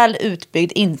en väl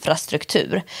utbyggd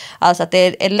infrastruktur. Alltså att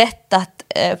det är lätt att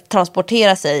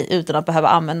transportera sig utan att behöva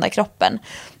använda kroppen.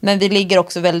 Men vi ligger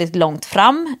också väldigt långt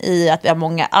fram i att vi har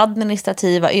många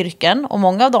administrativa yrken. Och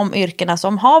många av de yrkena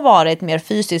som har varit mer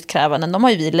fysiskt krävande, de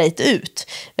har ju vi lejt ut.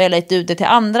 Vi har lejt ut det till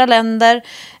andra länder.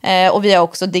 Och vi har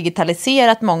också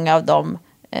digitaliserat många av de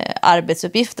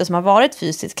arbetsuppgifter som har varit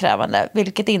fysiskt krävande,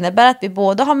 vilket innebär att vi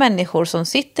både har människor som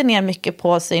sitter ner mycket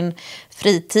på sin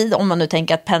fritid, om man nu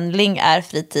tänker att pendling är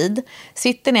fritid,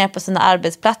 sitter ner på sina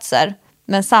arbetsplatser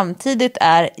men samtidigt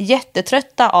är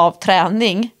jättetrötta av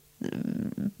träning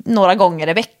några gånger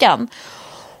i veckan.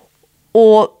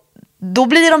 Och då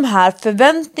blir de här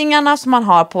förväntningarna som man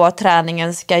har på vad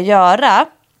träningen ska göra,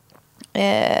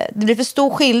 det blir för stor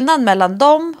skillnad mellan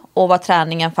dem och vad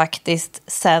träningen faktiskt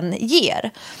sen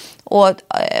ger. Och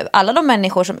alla de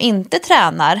människor som inte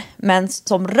tränar men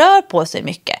som rör på sig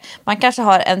mycket. Man kanske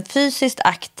har en fysiskt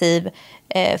aktiv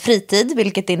fritid,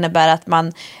 vilket innebär att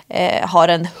man har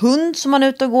en hund som man är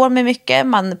ute och går med mycket.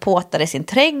 Man påtar i sin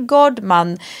trädgård,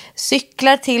 man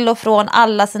cyklar till och från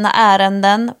alla sina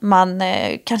ärenden. Man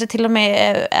kanske till och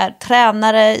med är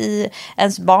tränare i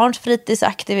ens barns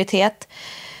fritidsaktivitet.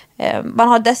 Man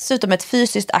har dessutom ett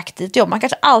fysiskt aktivt jobb. Man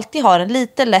kanske alltid har en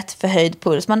lite lätt förhöjd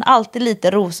puls. Man är alltid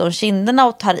lite rosa om kinderna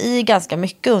och tar i ganska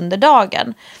mycket under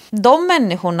dagen. De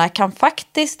människorna kan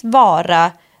faktiskt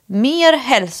vara mer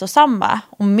hälsosamma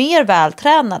och mer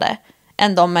vältränade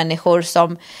än de människor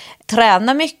som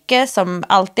tränar mycket, som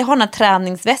alltid har den här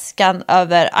träningsväskan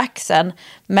över axeln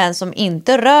men som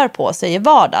inte rör på sig i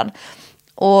vardagen.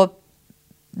 Och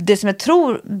det som jag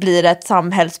tror blir ett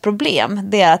samhällsproblem,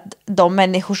 det är att de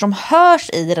människor som hörs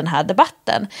i den här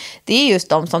debatten, det är just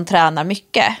de som tränar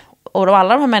mycket. Och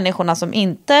alla de här människorna som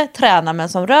inte tränar men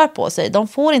som rör på sig, de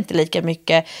får inte lika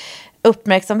mycket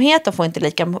uppmärksamhet, de får inte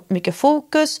lika mycket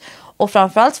fokus. Och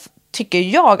framförallt tycker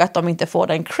jag att de inte får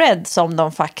den cred som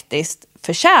de faktiskt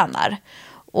förtjänar.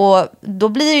 Och då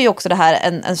blir ju också det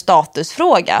här en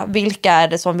statusfråga. Vilka är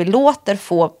det som vi låter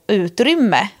få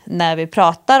utrymme när vi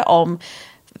pratar om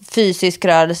fysisk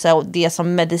rörelse och det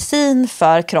som medicin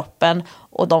för kroppen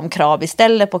och de krav vi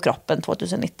ställer på kroppen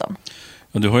 2019?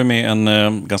 Du har ju med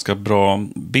en ganska bra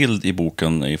bild i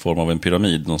boken i form av en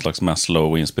pyramid, någon slags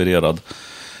Maslow-inspirerad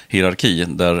hierarki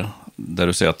där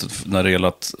du säger att när det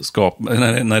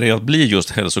gäller att bli just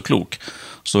hälsoklok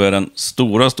så är den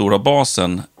stora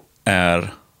basen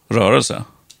är rörelse.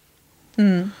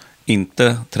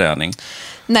 Inte träning.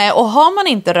 Nej, och har man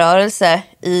inte rörelse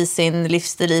i sin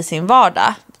livsstil, i sin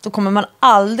vardag, då kommer man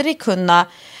aldrig kunna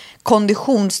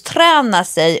konditionsträna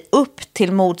sig upp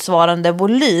till motsvarande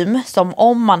volym som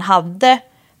om man hade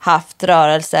haft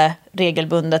rörelse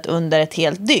regelbundet under ett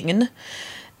helt dygn.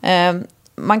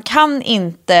 Man kan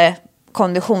inte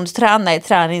konditionsträna i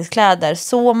träningskläder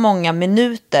så många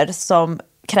minuter som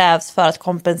krävs för att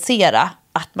kompensera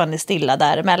att man är stilla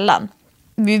däremellan.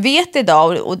 Vi vet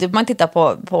idag, och man tittar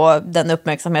på den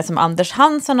uppmärksamhet som Anders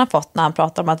Hansson har fått när han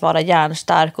pratar om att vara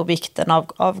hjärnstark och vikten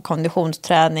av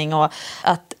konditionsträning och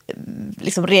att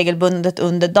liksom regelbundet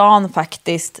under dagen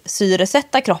faktiskt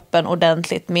syresätta kroppen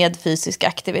ordentligt med fysisk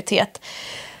aktivitet.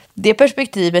 Det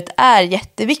perspektivet är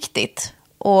jätteviktigt.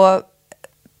 Och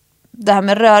det här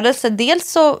med rörelse,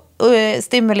 dels så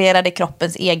stimulerar det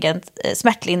kroppens egen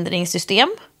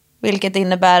smärtlindringssystem, vilket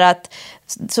innebär att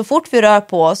så fort vi rör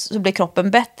på oss så blir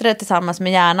kroppen bättre tillsammans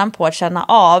med hjärnan på att känna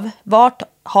av vart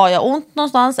har jag ont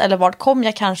någonstans eller vart kommer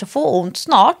jag kanske få ont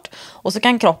snart. Och så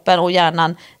kan kroppen och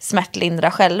hjärnan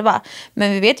smärtlindra själva.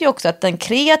 Men vi vet ju också att den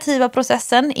kreativa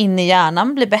processen inne i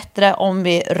hjärnan blir bättre om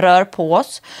vi rör på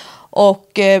oss.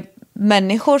 Och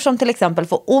människor som till exempel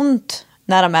får ont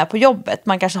när de är på jobbet.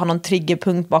 Man kanske har någon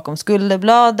triggerpunkt bakom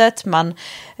skulderbladet. Man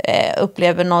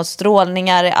upplever några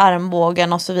strålningar i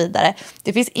armbågen och så vidare.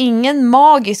 Det finns ingen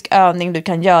magisk övning du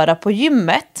kan göra på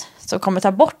gymmet som kommer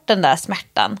ta bort den där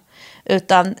smärtan.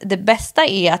 Utan det bästa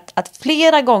är att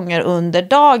flera gånger under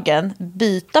dagen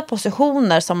byta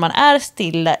positioner som man är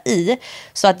stilla i.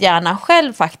 Så att hjärnan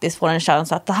själv faktiskt får en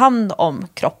chans att ta hand om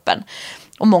kroppen.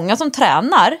 Och många som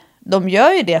tränar, de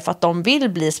gör ju det för att de vill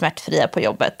bli smärtfria på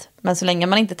jobbet. Men så länge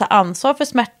man inte tar ansvar för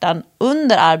smärtan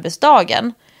under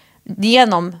arbetsdagen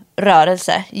genom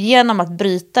rörelse, genom att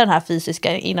bryta den här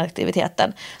fysiska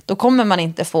inaktiviteten, då kommer man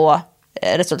inte få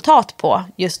resultat på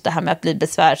just det här med att bli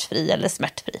besvärsfri eller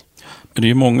smärtfri. Det är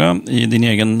ju många i din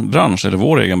egen bransch, eller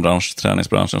vår egen bransch,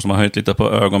 träningsbranschen, som har höjt lite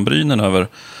på ögonbrynen över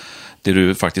det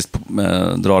du faktiskt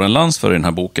drar en lans för i den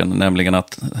här boken, nämligen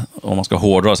att om man ska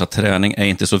hårdra så att träning är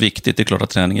inte så viktigt. Det är klart att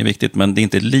träning är viktigt, men det är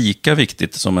inte lika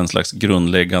viktigt som en slags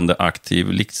grundläggande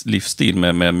aktiv livsstil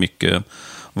med mycket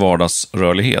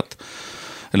vardagsrörlighet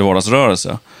eller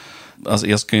vardagsrörelse. Alltså,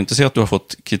 jag ska ju inte säga att du har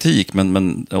fått kritik,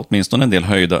 men åtminstone en del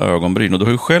höjda ögonbryn. Och du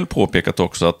har ju själv påpekat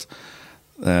också att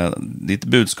ditt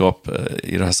budskap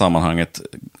i det här sammanhanget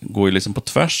går ju liksom på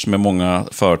tvärs med många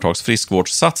företags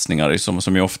friskvårdssatsningar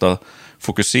som ju ofta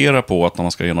fokuserar på att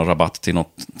man ska ge någon rabatt till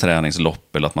något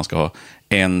träningslopp eller att man ska ha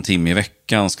 1 timme i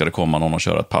veckan ska det komma någon och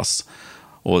köra ett pass.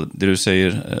 Och det du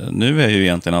säger nu är ju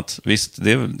egentligen att visst,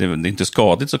 det är inte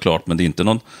skadligt såklart, men det är inte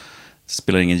det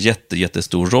spelar ingen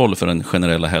jättestor roll för den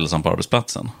generella hälsan på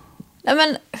arbetsplatsen. Nej,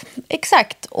 men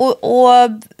exakt. Och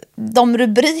de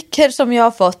rubriker som jag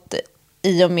har fått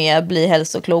i och med Bli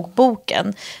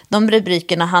hälsoklok-boken, de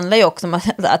rubrikerna handlar ju också om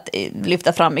att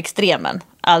lyfta fram extremen.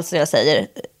 Alltså jag säger,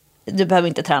 du behöver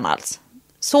inte träna alls.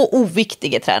 Så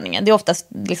oviktig är träningen. Det är oftast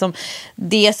liksom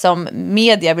det som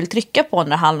media vill trycka på när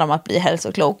det handlar om att bli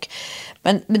hälsoklok.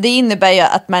 Men det innebär ju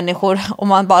att människor, om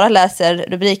man bara läser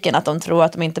rubriken, att de tror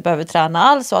att de inte behöver träna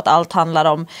alls och att allt handlar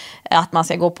om att man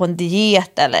ska gå på en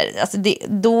diet. Alltså det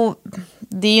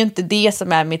är ju inte det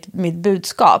som är mitt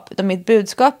budskap. Utan mitt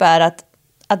budskap är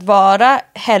att vara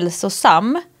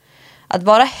hälsosam, att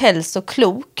vara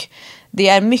hälsoklok, det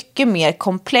är mycket mer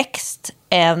komplext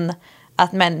än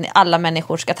att alla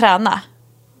människor ska träna.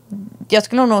 Jag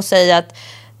skulle nog säga att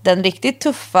den riktigt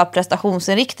tuffa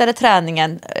prestationsinriktade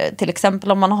träningen, till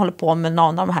exempel om man håller på med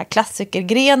någon av de här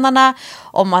klassikergrenarna,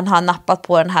 om man har nappat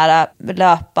på den här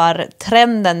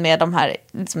löpartrenden med de här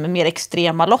liksom mer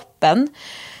extrema loppen,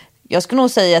 jag skulle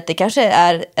nog säga att det kanske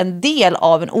är en del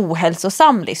av en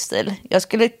ohälsosam livsstil. Jag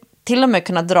skulle till och med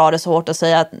kunna dra det så hårt och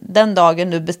säga att den dagen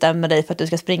du bestämmer dig för att du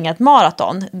ska springa ett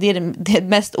maraton, det är det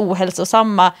mest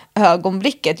ohälsosamma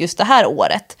ögonblicket just det här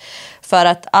året. För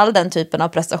att all den typen av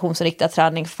prestationsinriktad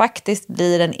träning faktiskt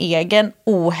blir en egen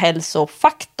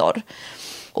ohälsofaktor.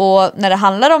 Och när det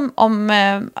handlar om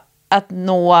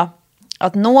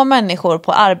att nå människor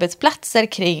på arbetsplatser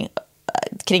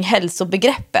kring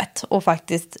hälsobegreppet och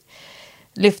faktiskt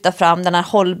lyfta fram den här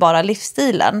hållbara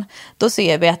livsstilen, då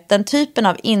ser vi att den typen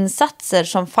av insatser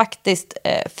som faktiskt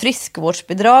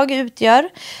friskvårdsbidrag utgör,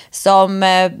 som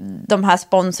de här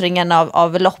sponsringarna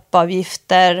av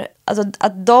loppavgifter, alltså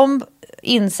att de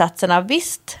insatserna,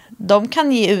 visst, de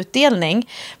kan ge utdelning,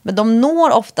 men de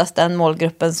når oftast den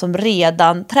målgruppen som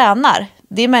redan tränar.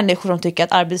 Det är människor som tycker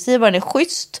att arbetsgivaren är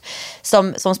schysst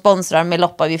som sponsrar med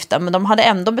loppavgiften, men de hade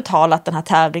ändå betalat den här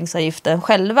tävlingsavgiften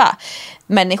själva.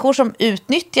 Människor som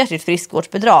utnyttjar sitt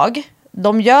friskvårdsbidrag,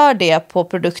 de gör det på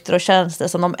produkter och tjänster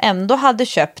som de ändå hade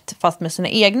köpt fast med sina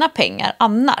egna pengar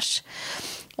annars.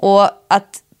 Och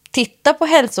att titta på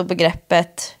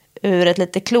hälsobegreppet ur ett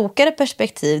lite klokare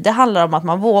perspektiv, det handlar om att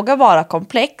man vågar vara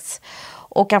komplex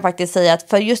och kan faktiskt säga att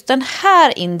för just den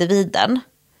här individen,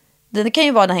 det kan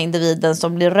ju vara den här individen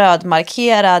som blir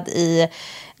rödmarkerad i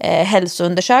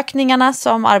hälsoundersökningarna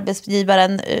som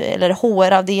arbetsgivaren eller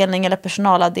HR-avdelning eller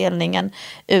personalavdelningen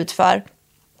utför.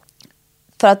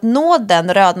 För att nå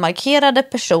den rödmarkerade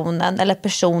personen eller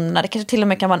personerna, det kanske till och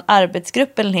med kan vara en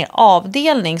arbetsgrupp eller en hel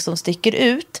avdelning som sticker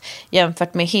ut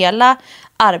jämfört med hela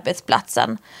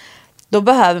arbetsplatsen. Då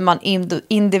behöver man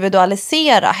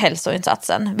individualisera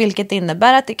hälsoinsatsen, vilket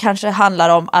innebär att det kanske handlar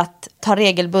om att ta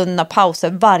regelbundna pauser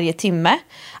varje timme.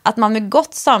 Att man med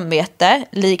gott samvete,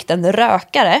 likt en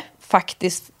rökare,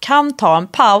 faktiskt kan ta en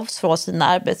paus från sina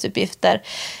arbetsuppgifter.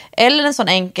 Eller en sån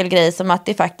enkel grej som att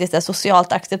det faktiskt är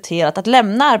socialt accepterat att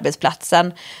lämna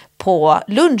arbetsplatsen på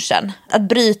lunchen. Att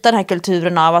bryta den här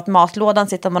kulturen av att matlådan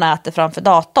sitter man och äter framför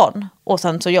datorn. Och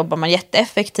sen så jobbar man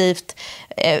jätteeffektivt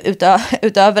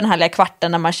utöver den här lilla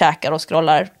kvarten när man käkar och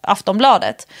scrollar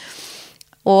Aftonbladet.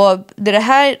 Och det är det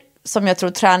här som jag tror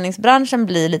träningsbranschen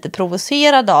blir lite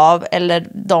provocerad av, eller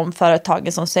de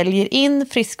företagen som säljer in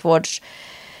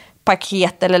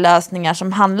friskvårdspaket eller lösningar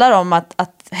som handlar om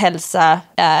att hälsa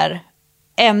är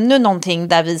ännu någonting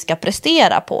där vi ska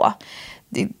prestera på.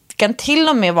 Det kan till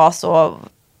och med vara så,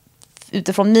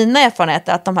 utifrån mina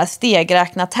erfarenheter, att de här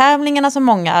stegräknartävlingarna som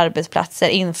många arbetsplatser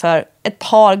inför ett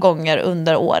par gånger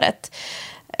under året,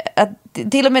 att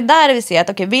till och med där vi ser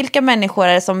att vilka människor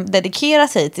är det som dedikerar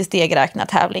sig till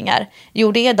stegräknartävlingar?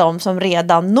 Jo, det är de som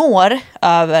redan når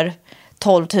över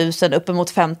 12 000, uppemot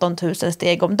 15 000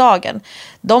 steg om dagen.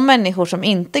 De människor som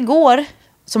inte går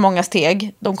så många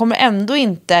steg, de kommer ändå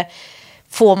inte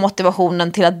få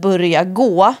motivationen till att börja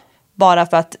gå bara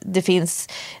för att det finns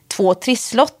 2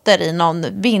 trisslotter i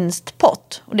någon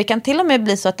vinstpott. Och det kan till och med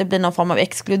bli så att det blir någon form av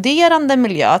exkluderande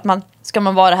miljö. Att ska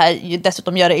man vara här,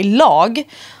 dessutom göra det i lag,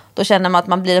 då känner man att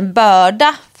man blir en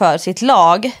börda för sitt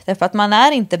lag. Därför att man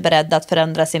är inte beredd att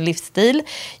förändra sin livsstil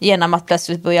genom att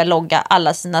plötsligt börja logga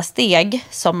alla sina steg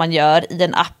som man gör i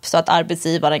en app, så att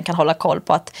arbetsgivaren kan hålla koll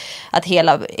på att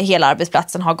hela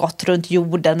arbetsplatsen har gått runt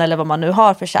jorden eller vad man nu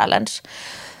har för challenge.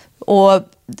 Och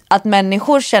att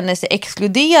människor känner sig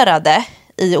exkluderade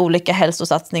i olika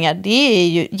hälsosatsningar, det är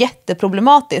ju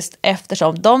jätteproblematiskt,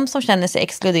 eftersom de som känner sig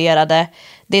exkluderade,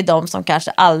 det är de som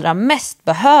kanske allra mest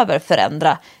behöver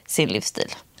förändra sin livsstil.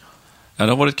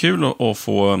 Det har varit kul att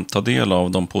få ta del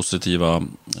av den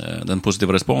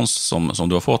positiva respons som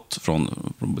du har fått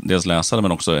från dels läsare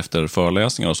men också efter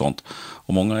föreläsningar och sånt.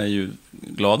 Och många är ju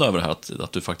glada över det här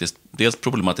att du faktiskt dels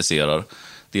problematiserar,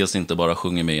 dels inte bara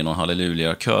sjunger med i någon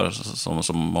halleluja-kör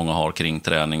som många har kring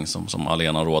träning som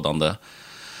allena rådande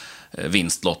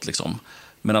vinstlott liksom.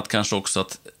 Men att kanske också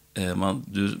att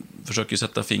du försöker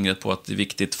sätta fingret på att det är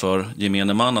viktigt för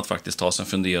gemene man att faktiskt ta sig en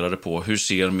funderare på hur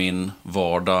ser min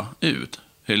vardag ut?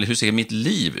 Eller hur ser mitt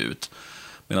liv ut?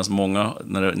 Medan många,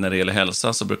 när det gäller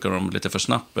hälsa, så brukar de lite för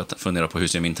snabbt fundera på hur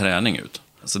ser min träning ut?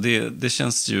 Så det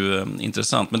känns ju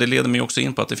intressant. Men det leder mig också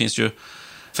in på att det finns ju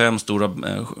 5 stora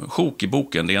sjok i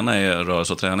boken. Det ena är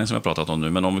rörelse och träning som jag pratat om nu.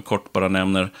 Men om vi kort bara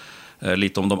nämner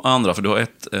lite om de andra. För du har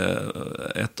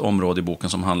ett område i boken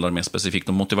som handlar mer specifikt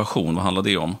om motivation. Vad handlar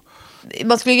det om?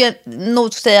 Man skulle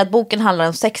nog säga att boken handlar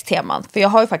om 6 teman. För jag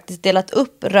har ju faktiskt delat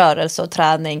upp rörelse och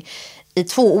träning i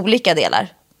 2 olika delar.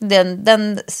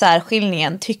 Den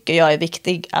särskiljningen tycker jag är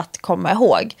viktig att komma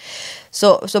ihåg.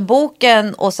 Så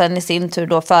boken och sen i sin tur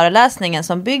då föreläsningen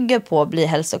som bygger på Bli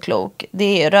hälsoklok.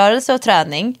 Det är rörelse och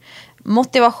träning,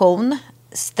 motivation,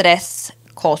 stress,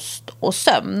 kost och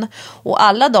sömn. Och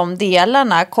alla de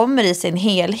delarna kommer i sin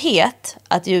helhet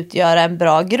att utgöra en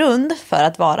bra grund för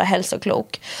att vara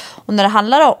hälsoklok. Och när det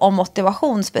handlar om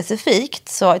motivation specifikt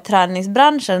så har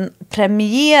träningsbranschen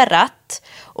premierat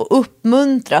och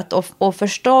uppmuntrat och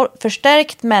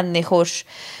förstärkt människors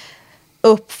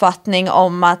uppfattning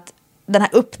om att den här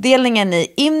uppdelningen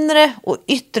i inre och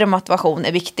yttre motivation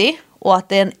är viktig. Och att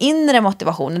det är en inre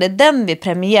motivation, det är den vi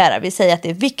premierar. Vi säger att det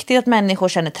är viktigt att människor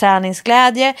känner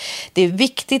träningsglädje. Det är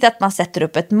viktigt att man sätter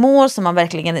upp ett mål som man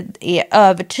verkligen är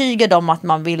övertygad om att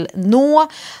man vill nå.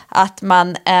 Att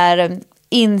man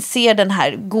inser den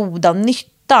här goda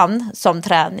nyttan som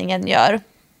träningen gör.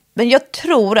 Men jag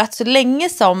tror att så länge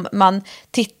som man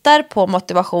tittar på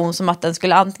motivation som att den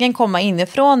skulle antingen komma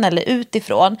inifrån eller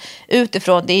utifrån.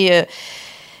 Utifrån det är ju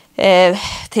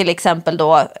till exempel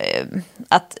då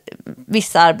att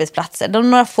vissa arbetsplatser, det är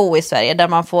några få i Sverige där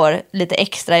man får lite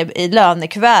extra i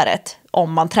lönekuvertet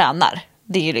om man tränar.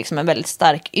 Det är ju liksom en väldigt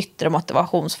stark yttre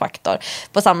motivationsfaktor.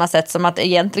 På samma sätt som att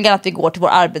egentligen att vi går till vår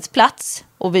arbetsplats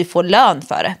och vi får lön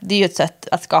för det. Det är ju ett sätt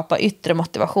att skapa yttre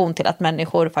motivation till att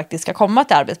människor faktiskt ska komma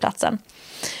till arbetsplatsen.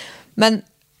 Men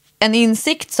en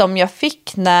insikt som jag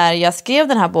fick när jag skrev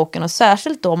den här boken och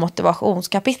särskilt då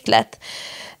motivationskapitlet,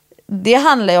 det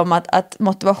handlar ju om att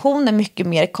motivation är mycket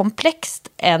mer komplext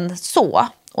än så.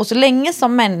 Och så länge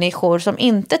som människor som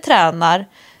inte tränar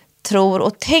tror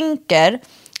och tänker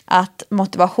att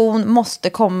motivation måste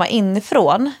komma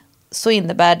inifrån så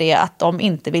innebär det att de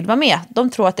inte vill vara med. De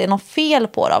tror att det är något fel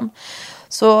på dem.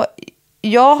 Så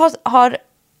jag har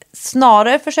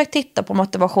snarare försökt titta på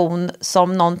motivation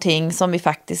som någonting som vi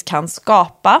faktiskt kan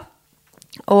skapa.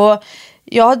 Och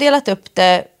jag har delat upp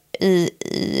det i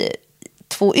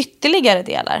 2 ytterligare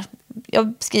delar.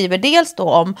 Jag skriver dels då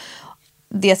om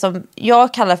det som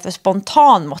jag kallar för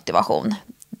spontan motivation.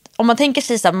 Om man tänker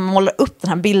sig så här, man målar upp den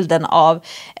här bilden av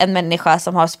en människa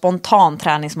som har spontan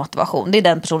träningsmotivation. Det är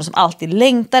den personen som alltid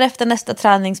längtar efter nästa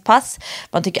träningspass.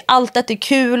 Man tycker alltid att det är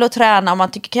kul att träna och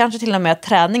man tycker kanske till och med att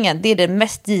träningen det är det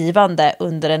mest givande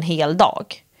under en hel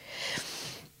dag.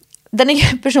 Den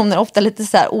är personen ofta lite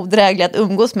så här odräglig att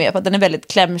umgås med för att den är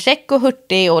väldigt klämkäck och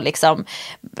hurtig och liksom,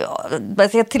 jag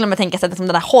ska till och med tänka sig som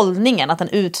den här hållningen, att den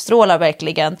utstrålar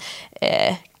verkligen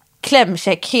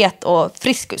klämkäckhet och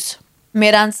friskus.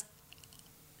 Medan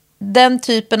den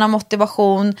typen av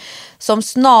motivation som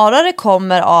snarare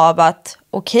kommer av att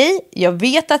okej, jag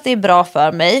vet att det är bra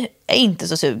för mig, är inte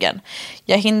så sugen.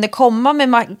 Jag hinner komma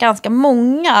med ganska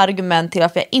många argument till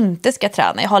varför jag inte ska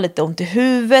träna. Jag har lite ont i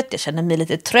huvudet, jag känner mig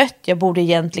lite trött, jag borde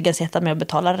egentligen sätta mig och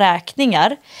betala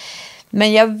räkningar.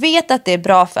 Men jag vet att det är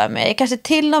bra för mig. Jag kanske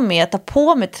till och med tar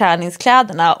på mig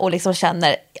träningskläderna och liksom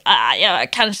känner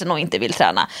jag kanske nog inte vill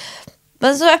träna.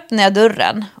 Men så öppnar jag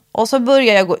dörren och så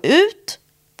börjar jag gå ut,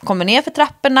 kommer ner för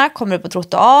trapporna, kommer upp på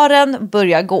trottoaren,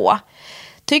 börjar gå.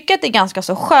 Tycker att det är ganska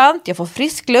så skönt, jag får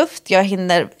frisk luft, jag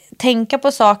hinner tänka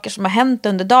på saker som har hänt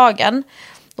under dagen.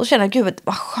 Då känner jag, gud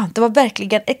vad skönt, det var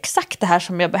verkligen exakt det här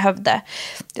som jag behövde.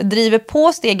 Jag driver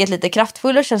på steget lite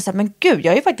kraftfullare och känner så här, men gud,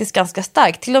 jag är faktiskt ganska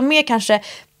stark. Till och med kanske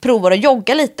provar att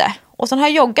jogga lite. Och sen har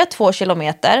jag joggat 2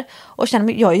 kilometer och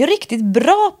känner, jag är ju riktigt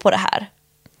bra på det här.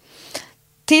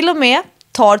 Till och med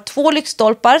tar 2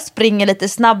 lyktstolpar, springer lite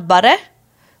snabbare,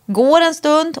 går en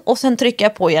stund och sen trycker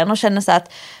jag på igen och känner så här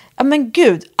att ja men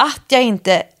gud, att jag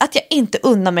inte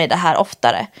unnar mig det här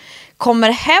oftare. Kommer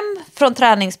hem från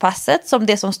träningspasset som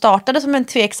det som startade som en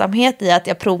tveksamhet i att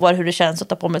jag provar hur det känns att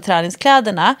ta på mig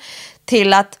träningskläderna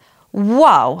till att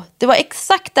wow, det var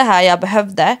exakt det här jag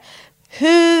behövde.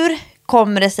 Hur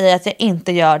kommer det sig att jag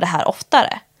inte gör det här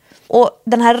oftare? Och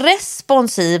den här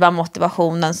responsiva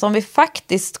motivationen som vi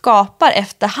faktiskt skapar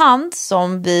efterhand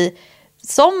som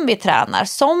vi tränar,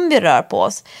 som vi rör på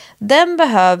oss, den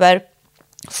behöver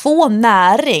få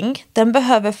näring, den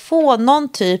behöver få någon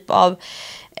typ av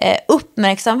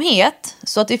uppmärksamhet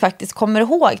så att vi faktiskt kommer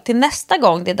ihåg till nästa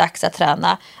gång det är dags att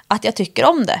träna att jag tycker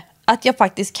om det. Att jag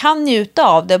faktiskt kan njuta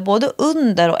av det både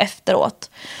under och efteråt.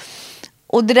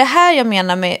 Och det är det här jag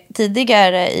menar med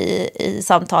tidigare i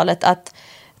samtalet, att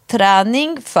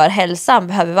träning för hälsan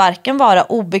behöver varken vara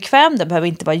obekväm, den behöver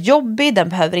inte vara jobbig, den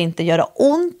behöver inte göra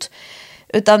ont.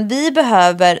 Utan vi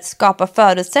behöver skapa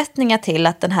förutsättningar till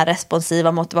att den här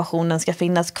responsiva motivationen ska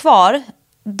finnas kvar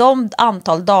de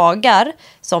antal dagar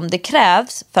som det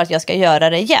krävs för att jag ska göra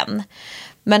det igen.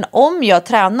 Men om jag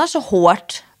tränar så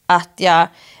hårt att jag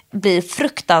blir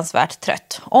fruktansvärt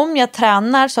trött, om jag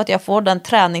tränar så att jag får den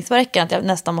träningsvärken att jag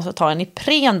nästan måste ta en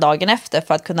Ipren dagen efter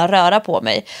för att kunna röra på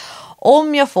mig,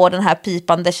 om jag får den här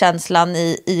pipande känslan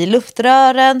i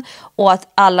luftrören och att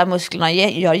alla musklerna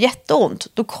gör jätteont,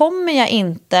 då kommer jag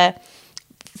inte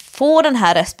få den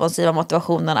här responsiva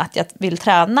motivationen att jag vill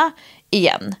träna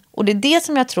igen. Och det är det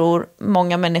som jag tror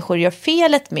många människor gör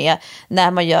felet med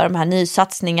när man gör de här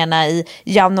nysatsningarna i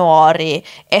januari,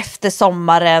 efter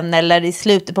sommaren eller i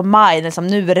slutet på maj, eller som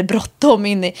nu är det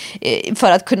bråttom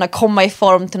för att kunna komma i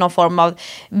form till någon form av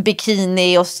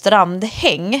bikini och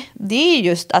strandhäng. Det är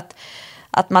just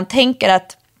att man tänker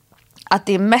att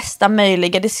det är mesta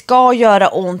möjliga, det ska göra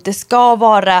ont, det ska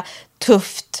vara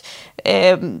tufft,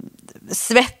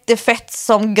 svett är fett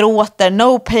som gråter,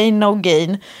 no pain, no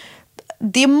gain.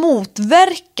 Det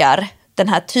motverkar den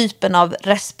här typen av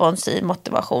responsiv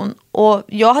motivation. Och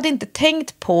jag hade inte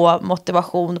tänkt på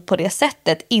motivation på det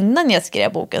sättet innan jag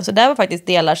skrev boken. Så det var faktiskt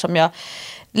delar som jag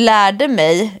lärde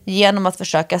mig genom att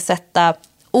försöka sätta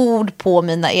ord på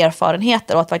mina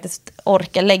erfarenheter och att faktiskt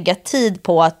orka lägga tid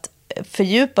på att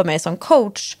fördjupa mig som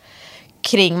coach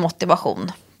kring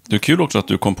motivation. Det är kul också att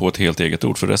du kom på ett helt eget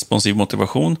ord, för responsiv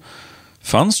motivation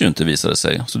fanns ju inte, visade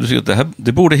sig. Så du tycker att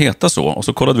det borde heta så. Och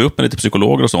så kollade vi upp med lite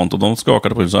psykologer och sånt och de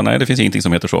skakade på det och sa nej, det finns ingenting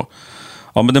som heter så.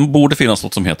 Ja, men den borde finnas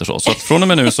något som heter så. Så att från och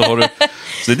med nu så har du...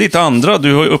 Så det är ditt andra.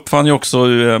 Du har ju uppfann ju också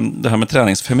det här med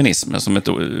träningsfeminism som ett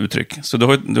uttryck. Så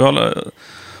du har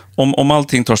om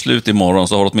allting tar slut imorgon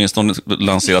så har du åtminstone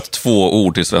lanserat 2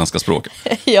 ord till svenska språket.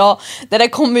 Ja, det där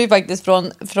kommer ju faktiskt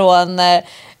från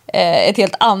ett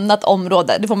helt annat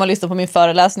område. Det får man lyssna på min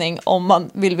föreläsning om man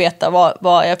vill veta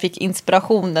vad jag fick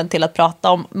inspirationen till att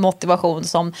prata om motivation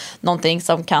som någonting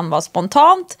som kan vara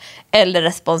spontant eller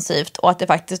responsivt, och att det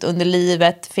faktiskt under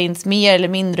livet finns mer eller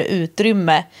mindre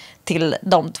utrymme till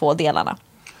de 2 delarna.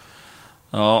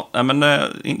 Ja, men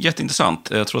jätteintressant.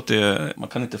 Jag tror att man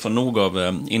kan inte få nog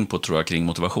av input, tror jag, kring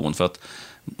motivation, för att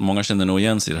många känner nog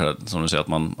igen sig i det här, som du säger,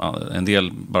 att en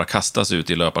del bara kastas ut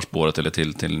i löparspåret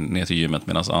eller ner till gymmet,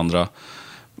 medan andra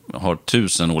har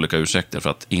 1000 olika ursäkter för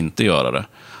att inte göra det.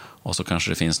 Och så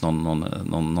kanske det finns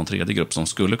någon tredje grupp som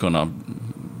skulle kunna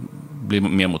bli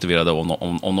mer motiverade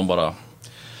om de bara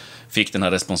fick den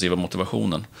här responsiva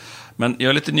motivationen. Men jag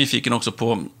är lite nyfiken också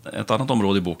på ett annat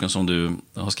område i boken som du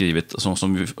har skrivit,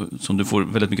 som du får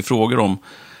väldigt mycket frågor om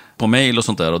på mejl och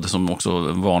sånt där, och det som också är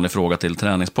en vanlig fråga till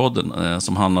träningspodden,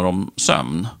 som handlar om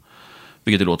sömn.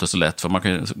 Vilket det låter så lätt, för man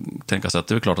kan ju tänka sig att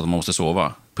det är klart att man måste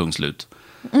sova, punkt slut.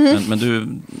 Men du,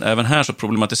 även här så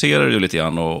problematiserar du lite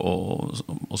grann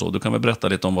och så. Du kan väl berätta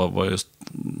lite om vad just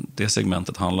det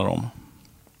segmentet handlar om.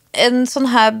 En sån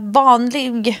här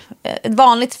ett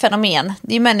vanligt fenomen,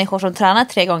 det är människor som tränar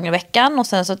 3 gånger i veckan och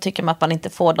sen så tycker man att man inte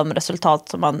får de resultat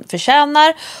som man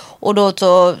förtjänar, och då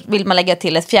så vill man lägga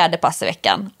till ett 4:e pass i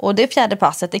veckan. Och det 4:e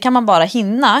passet, det kan man bara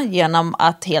hinna genom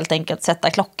att helt enkelt sätta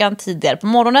klockan tidigare på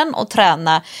morgonen och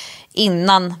träna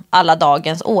innan alla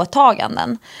dagens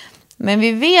åtaganden. Men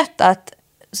vi vet att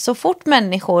så fort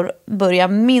människor börjar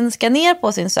minska ner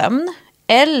på sin sömn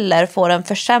eller får en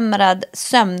försämrad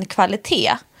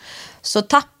sömnkvalitet, så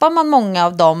tappar man många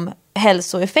av de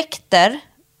hälsoeffekter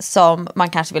som man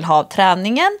kanske vill ha av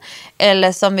träningen,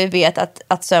 eller som vi vet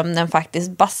att sömnen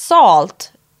faktiskt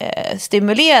basalt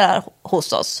stimulerar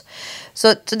hos oss.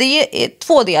 Så det är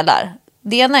 2 delar.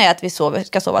 Det ena är att vi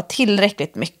ska sova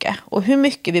tillräckligt mycket, och hur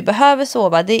mycket vi behöver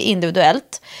sova, det är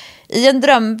individuellt. I en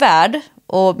drömvärld,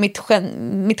 och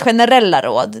mitt generella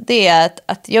råd, det är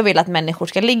att jag vill att människor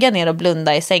ska ligga ner och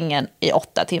blunda i sängen i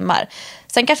 8 timmar.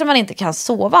 Sen kanske man inte kan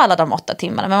sova alla de 8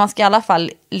 timmarna, men man ska i alla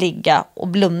fall ligga och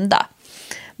blunda.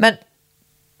 Men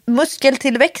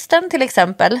Muskeltillväxten till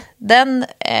exempel, den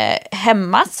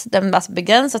hämmas, den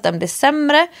begränsas, den blir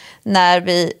sämre när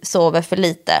vi sover för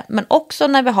lite. Men också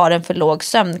när vi har en för låg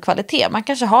sömnkvalitet. Man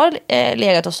kanske har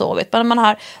legat och sovit, men man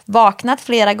har vaknat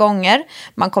flera gånger.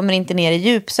 Man kommer inte ner i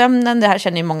djupsömnen. Det här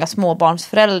känner ju många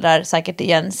småbarnsföräldrar säkert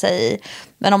igen sig i.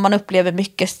 Men om man upplever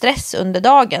mycket stress under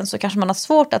dagen så kanske man har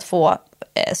svårt att få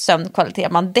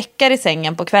sömnkvalitet. Man däckar i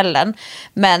sängen på kvällen,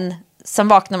 men sen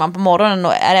vaknar man på morgonen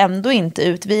och är ändå inte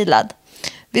utvilad.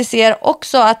 Vi ser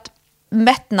också att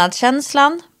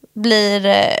mättnadskänslan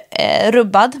blir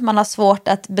rubbad. Man har svårt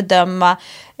att bedöma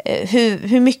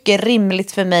hur mycket är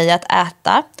rimligt för mig att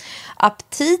äta.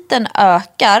 Aptiten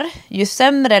ökar ju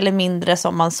sämre eller mindre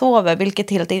som man sover, vilket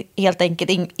helt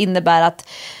enkelt innebär att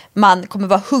man kommer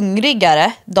vara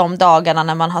hungrigare de dagarna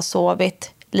när man har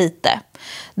sovit lite.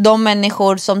 De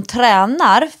människor som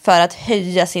tränar för att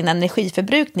höja sin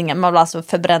energiförbrukning, man vill alltså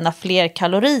förbränna fler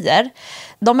kalorier,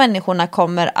 de människorna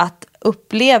kommer att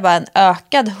uppleva en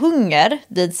ökad hunger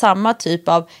vid samma typ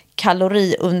av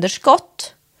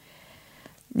kaloriunderskott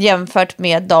jämfört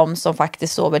med de som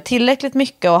faktiskt sover tillräckligt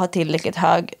mycket och har tillräckligt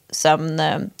hög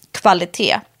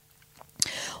sömnkvalitet.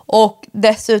 Och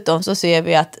dessutom så ser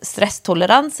vi att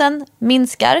stresstoleransen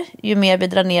minskar ju mer vi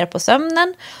drar ner på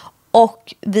sömnen.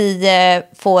 Och vi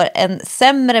får en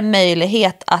sämre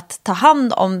möjlighet att ta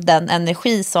hand om den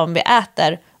energi som vi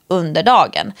äter under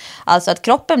dagen. Alltså att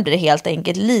kroppen blir helt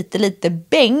enkelt lite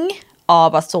bäng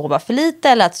av att sova för lite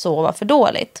eller att sova för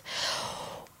dåligt.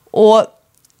 Och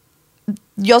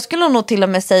jag skulle nog till och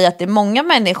med säga att det är många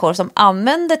människor som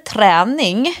använder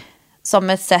träning som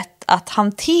ett sätt att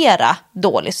hantera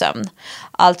dålig sömn.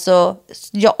 Alltså,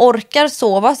 jag orkar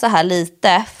sova så här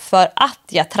lite för att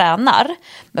jag tränar.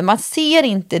 Men man ser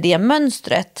inte det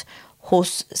mönstret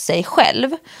hos sig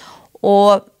själv.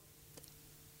 Och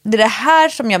det är det här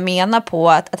som jag menar på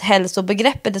att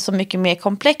hälsobegreppet är så mycket mer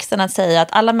komplext än att säga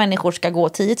att alla människor ska gå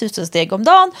 10 000 steg om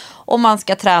dagen och man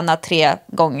ska träna 3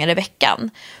 gånger i veckan.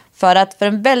 För att för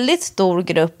en väldigt stor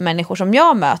grupp människor som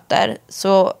jag möter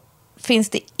så finns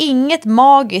det inget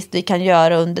magiskt vi kan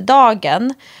göra under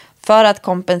dagen för att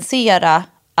kompensera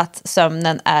att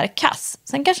sömnen är kass.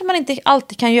 Sen kanske man inte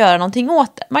alltid kan göra någonting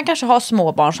åt det. Man kanske har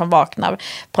småbarn som vaknar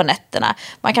på nätterna.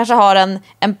 Man kanske har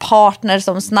en partner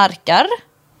som snarkar.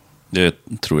 Det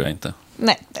tror jag inte.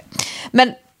 Nej.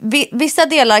 Men vissa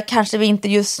delar kanske vi inte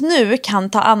just nu kan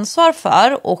ta ansvar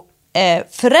för och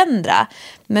förändra.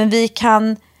 Men vi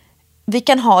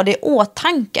kan ha det i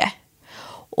åtanke.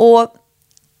 Och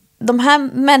de här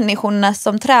människorna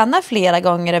som tränar flera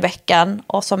gånger i veckan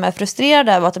och som är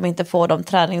frustrerade över att de inte får de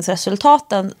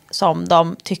träningsresultaten som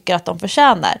de tycker att de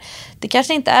förtjänar. Det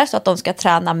kanske inte är så att de ska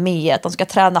träna mer, att de ska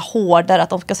träna hårdare, att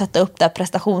de ska sätta upp det här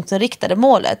prestationsinriktade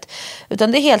målet.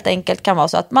 Utan det helt enkelt kan vara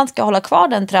så att man ska hålla kvar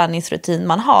den träningsrutin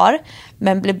man har,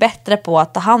 men bli bättre på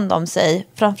att ta hand om sig,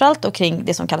 framförallt då kring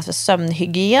det som kallas för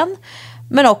sömnhygien.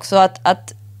 Men också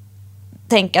att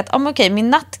tänka att okej, min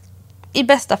natt i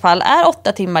bästa fall är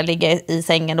 8 timmar ligga i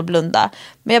sängen och blunda.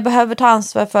 Men jag behöver ta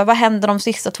ansvar för vad händer de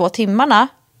sista 2 timmarna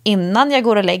innan jag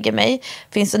går och lägger mig.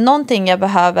 Finns det någonting jag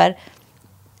behöver,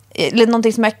 eller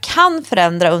någonting som jag kan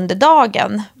förändra under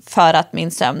dagen för att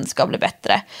min sömn ska bli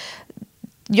bättre?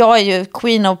 Jag är ju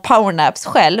queen of powernaps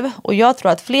själv och jag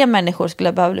tror att fler människor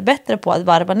skulle behöva bli bättre på att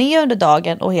varva ner under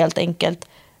dagen och helt enkelt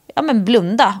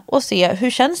blunda och se hur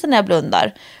känns det när jag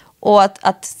blundar. Och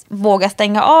att våga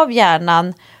stänga av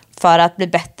hjärnan för att bli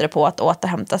bättre på att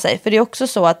återhämta sig. För det är också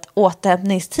så att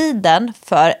återhämtningstiden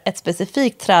för ett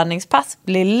specifikt träningspass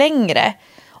blir längre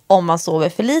om man sover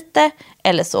för lite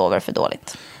eller sover för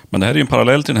dåligt. Men det här är ju en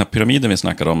parallell till den här pyramiden vi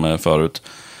snackade om förut.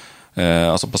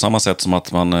 Alltså på samma sätt som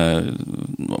att man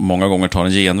många gånger tar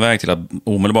en genväg till att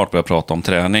omedelbart börja prata om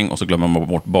träning och så glömmer man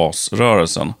bort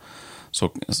basrörelsen. Så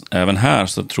även här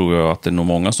så tror jag att det är nog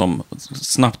många som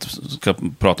snabbt ska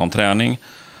prata om träning,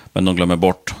 men de glömmer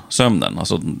bort sömnen.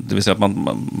 Alltså, det vill säga att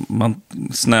man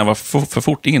snävar för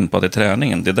fort in på att det är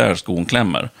träningen. Det är där skon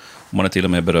klämmer. Och man är till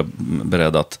och med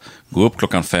beredd att gå upp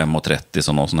 5:30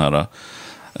 som någon sån här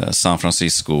San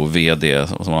Francisco vd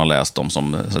som man har läst om,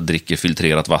 som dricker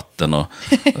filtrerat vatten och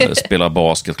spelar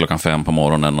basket 5 på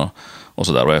morgonen och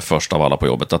sådär, och är först av alla på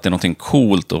jobbet. Att det är någonting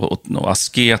coolt och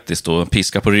asketiskt och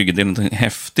piska på ryggen. Det är någonting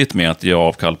häftigt med att ge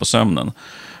avkall på sömnen.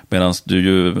 Medan du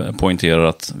ju poängterar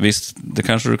att visst, det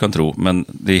kanske du kan tro, men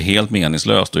det är helt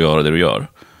meningslöst att göra det du gör.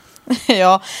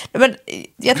 Ja, men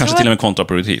kanske till och med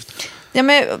kontraproduktivt. Ja,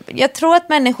 men jag tror att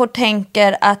människor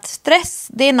tänker att stress,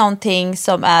 det är någonting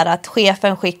som är att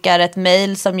chefen skickar ett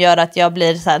mejl som gör att jag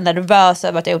blir så här nervös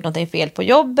över att jag gjort någonting fel på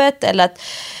jobbet. Eller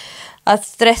att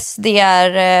stress, det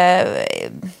är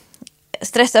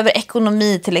stress över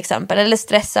ekonomi till exempel, eller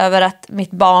stress över att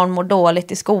mitt barn mår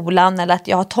dåligt i skolan, eller att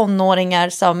jag har tonåringar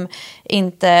som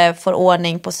inte får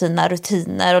ordning på sina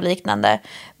rutiner och liknande.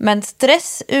 Men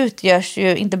stress utgörs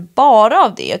ju inte bara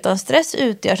av det, utan stress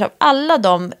utgörs av alla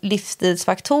de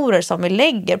livsstilsfaktorer som vi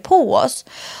lägger på oss.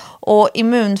 Och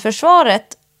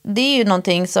immunförsvaret, det är ju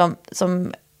någonting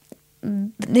som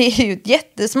det är ju ett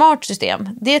jättesmart system.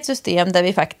 Det är ett system där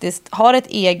vi faktiskt har ett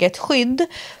eget skydd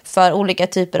för olika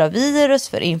typer av virus,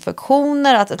 för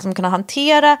infektioner, att liksom kunna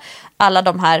hantera alla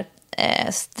de här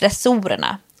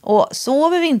stressorerna. Och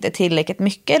sover vi inte tillräckligt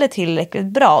mycket eller tillräckligt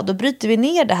bra, då bryter vi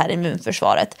ner det här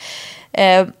immunförsvaret.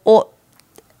 Och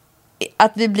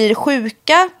att vi blir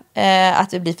sjuka,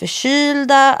 att vi blir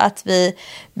förkylda, att vi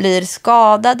blir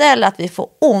skadade eller att vi får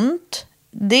ont,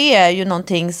 det är ju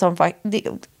någonting som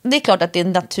det är klart att det är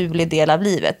en naturlig del av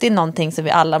livet. Det är någonting som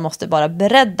vi alla måste vara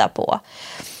beredda på.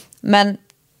 Men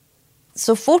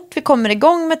så fort vi kommer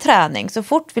igång med träning, så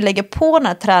fort vi lägger på den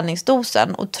här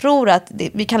träningsdosen och tror att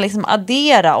vi kan liksom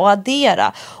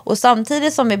addera och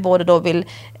samtidigt som vi både då vill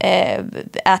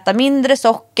äta mindre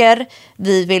socker,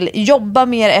 vi vill jobba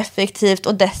mer effektivt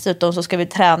och dessutom så ska vi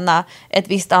träna ett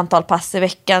visst antal pass i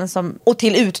veckan och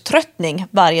till uttröttning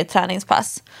varje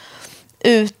träningspass.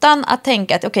 Utan att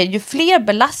tänka att ju fler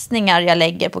belastningar jag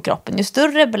lägger på kroppen, ju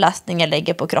större belastningar jag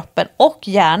lägger på kroppen och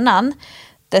hjärnan,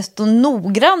 desto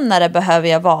noggrannare behöver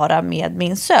jag vara med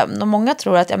min sömn. Och många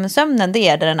tror att men sömnen, det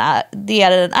är där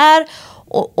den är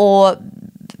och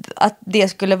att det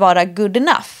skulle vara good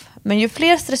enough. Men ju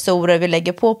fler stressorer vi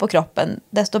lägger på kroppen,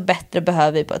 desto bättre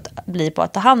behöver vi bli på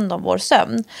att ta hand om vår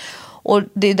sömn. Och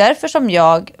det är därför som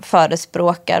jag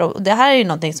förespråkar, och det här är ju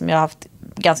någonting som jag har haft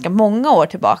ganska många år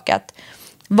tillbaka, att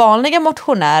vanliga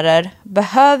motionärer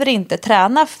behöver inte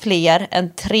träna fler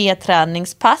än 3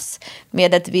 träningspass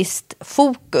med ett visst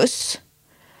fokus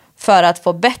för att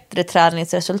få bättre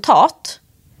träningsresultat.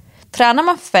 Tränar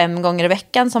man 5 gånger i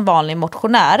veckan som vanlig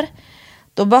motionär,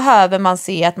 då behöver man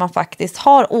se att man faktiskt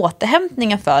har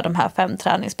återhämtningen för de här 5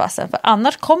 träningspassen. För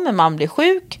annars kommer man bli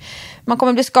sjuk, man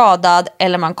kommer bli skadad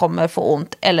eller man kommer få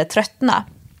ont eller tröttna.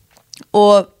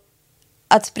 Och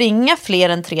att springa fler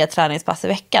än 3 träningspass i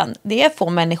veckan, det är få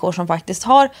människor som faktiskt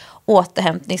har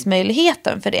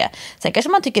återhämtningsmöjligheten för det. Sen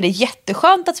kanske man tycker det är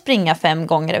jätteskönt att springa 5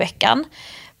 gånger i veckan.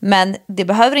 Men det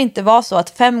behöver inte vara så att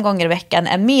 5 gånger i veckan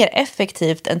är mer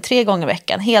effektivt än 3 gånger i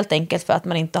veckan. Helt enkelt för att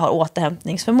man inte har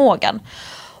återhämtningsförmågan.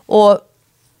 Och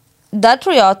där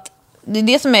tror jag att det är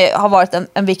det som har varit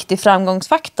en viktig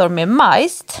framgångsfaktor med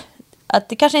MAIST. Att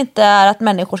det kanske inte är att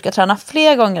människor ska träna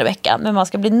fler gånger i veckan, men man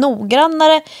ska bli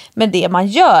noggrannare med det man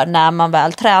gör när man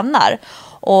väl tränar.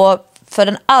 Och för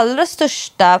den allra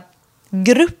största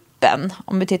gruppen,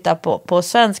 om vi tittar på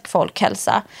svensk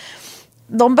folkhälsa,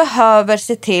 de behöver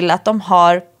se till att de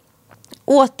har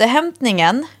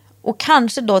återhämtningen och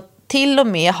kanske då till och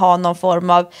med ha någon form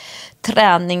av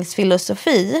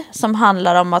träningsfilosofi som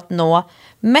handlar om att nå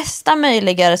mesta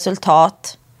möjliga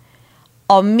resultat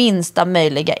av minsta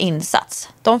möjliga insats.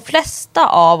 De flesta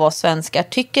av oss svenskar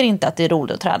tycker inte att det är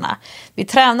roligt att träna. Vi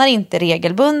tränar inte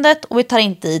regelbundet och vi tar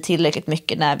inte i tillräckligt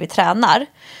mycket när vi tränar.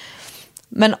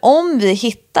 Men om vi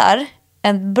hittar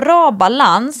en bra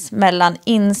balans mellan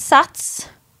insats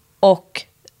och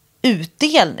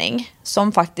utdelning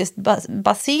som faktiskt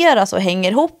baseras och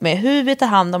hänger ihop med hur vi tar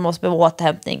hand om oss med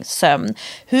återhämtning, sömn,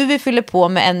 hur vi fyller på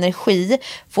med energi,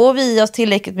 får vi i oss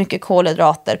tillräckligt mycket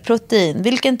kolhydrater, protein,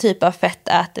 vilken typ av fett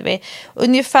äter vi,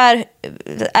 ungefär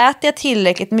äter jag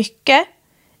tillräckligt mycket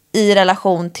i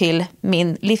relation till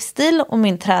min livsstil och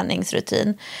min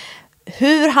träningsrutin.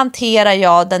 Hur hanterar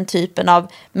jag den typen av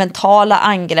mentala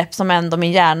angrepp som ändå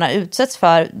min hjärna utsätts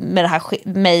för med det här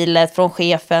mejlet från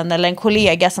chefen eller en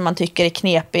kollega som man tycker är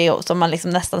knepig och som man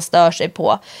liksom nästan stör sig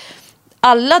på.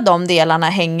 Alla de delarna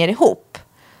hänger ihop.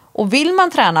 Och vill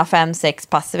man träna 5-6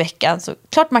 pass i veckan så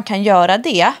klart man kan göra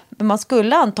det. Men man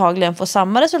skulle antagligen få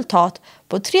samma resultat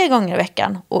på 3 gånger i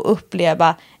veckan och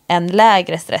uppleva en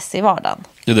lägre stress i vardagen.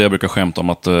 Det är det jag brukar skämta om,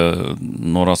 att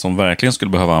några som verkligen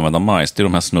skulle behöva använda majs, det är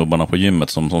de här snubbarna på gymmet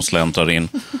som släntrar in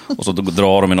och så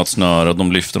drar de i något snöre och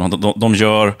de lyfter. De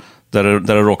gör där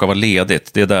det råkar vara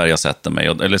ledigt. Det är där jag sätter mig.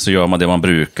 Eller så gör man det man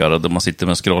brukar och man sitter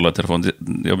med en scrollad telefon.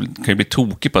 Jag kan ju bli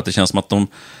tokig på att det känns som att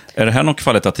är det här någon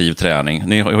kvalitativ träning?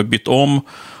 Ni har bytt om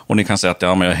och ni kan säga att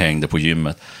men jag hängde på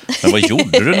gymmet. Men vad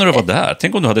gjorde du när du var där?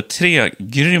 Tänk om du hade 3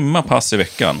 grymma pass i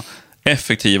veckan.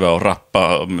 Effektiva och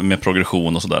rappa med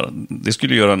progression och sådär. Det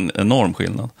skulle göra en enorm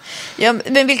skillnad. Ja,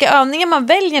 men vilka övningar man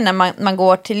väljer när man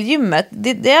går till gymmet,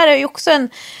 det är ju också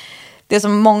det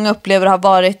som många upplever har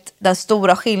varit den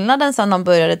stora skillnaden sedan de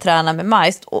började träna med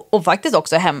MAIST och faktiskt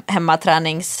också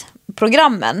hemmaträningsvardag.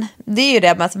 programmen, det är ju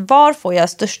det med att var får jag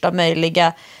största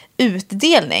möjliga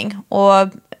utdelning. Och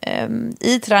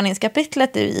i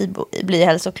träningskapitlet i Bli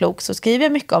hälsoklok så skriver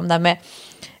jag mycket om det med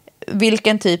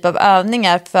vilken typ av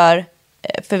övningar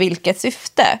för vilket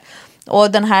syfte.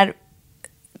 Och den här,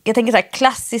 jag tänker så här,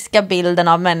 klassiska bilden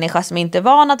av människa som inte är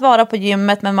van att vara på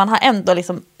gymmet, men man har ändå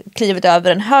liksom klivit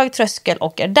över en hög tröskel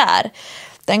och är där.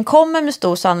 Den kommer med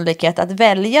stor sannolikhet att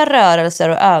välja rörelser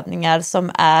och övningar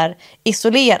som är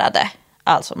isolerade.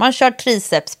 Alltså man kör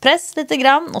tricepspress lite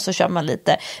grann och så kör man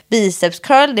lite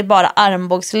bicepscurl. Det är bara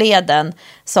armbågsleden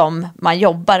som man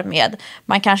jobbar med.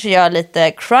 Man kanske gör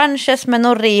lite crunches med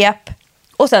någon rep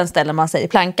och sen ställer man sig i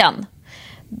plankan.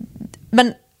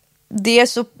 Men det är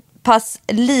så pass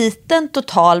liten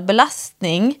total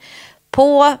belastning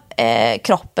på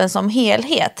kroppen som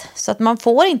helhet, så att man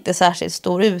får inte särskilt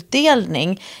stor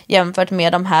utdelning jämfört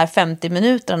med de här 50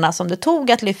 minuterna som det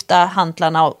tog att lyfta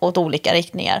hantlarna åt olika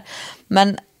riktningar.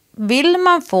 Men vill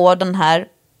man få den här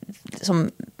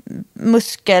som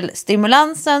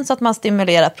muskelstimulansen så att man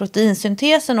stimulerar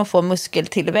proteinsyntesen och får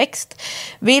muskeltillväxt,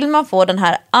 vill man få den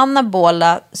här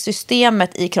anabola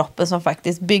systemet i kroppen som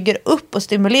faktiskt bygger upp och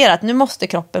stimulerar att nu måste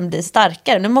kroppen bli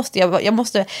starkare, nu måste jag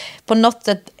måste på något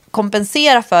sätt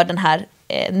kompensera för den här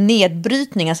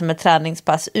nedbrytningen som ett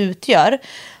träningspass utgör,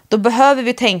 då behöver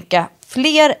vi tänka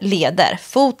fler leder.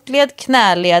 Fotled,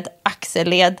 knäled,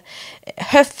 axelled,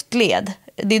 höftled.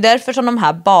 Det är därför som de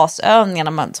här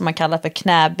basövningarna som man kallar för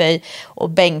knäböj och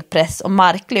bänkpress och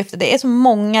marklyft, det är så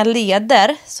många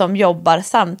leder som jobbar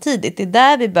samtidigt. Det är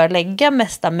där vi bör lägga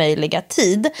mesta möjliga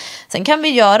tid. Sen kan vi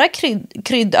göra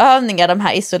kryddövningar, de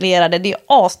här isolerade. Det är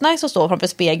asnice att stå framför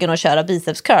spegeln och köra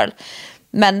bicepscurl.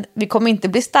 Men vi kommer inte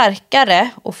bli starkare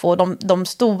och få de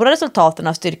stora resultaten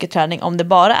av styrketräning om det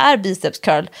bara är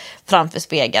bicepscurl framför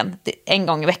spegeln en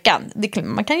gång i veckan.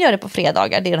 Man kan göra det på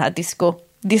fredagar, det är den här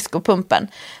discopumpen.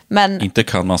 Men inte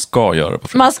kan, man ska göra det på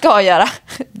fredag. Man ska göra,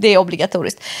 det är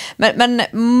obligatoriskt. Men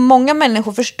många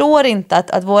människor förstår inte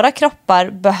att våra kroppar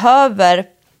behöver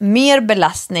mer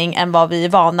belastning än vad vi är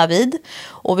vana vid.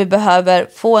 Och vi behöver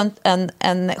få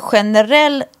en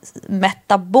generell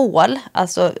metabol,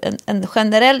 alltså en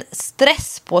generell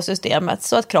stress på systemet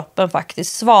så att kroppen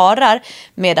faktiskt svarar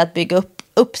med att bygga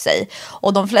upp sig.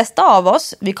 Och de flesta av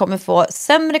oss, vi kommer få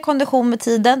sämre kondition med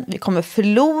tiden, vi kommer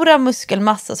förlora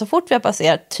muskelmassa så fort vi har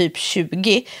passerat typ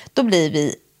 20, då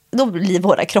blir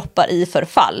våra kroppar i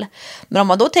förfall. Men om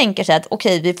man då tänker sig att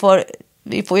okej,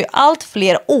 vi får ju allt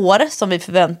fler år som vi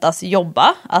förväntas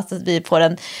jobba, alltså att vi får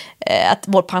att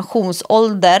vår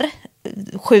pensionsålder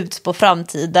skjuts på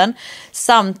framtiden,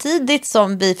 samtidigt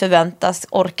som vi förväntas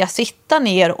orka sitta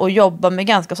ner och jobba med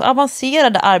ganska så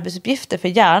avancerade arbetsuppgifter för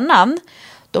hjärnan.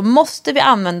 Då måste vi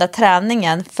använda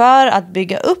träningen för att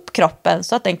bygga upp kroppen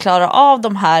så att den klarar av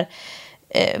de här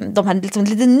liksom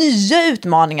lite nya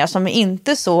utmaningar som vi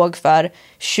inte såg för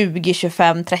 20,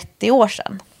 25, 30 år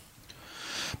sedan.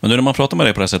 Men nu när man pratar med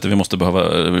dig på det här sättet, vi måste behöva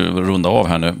runda av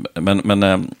här nu.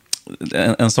 Men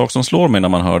en sak som slår mig när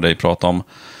man hör dig prata om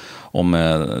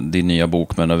din nya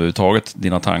bok, men överhuvudtaget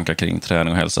dina tankar kring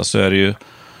träning och hälsa, så är det ju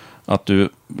att du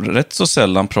rätt så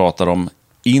sällan pratar om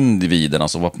individen,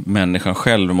 alltså vad människan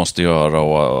själv måste göra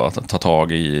och att ta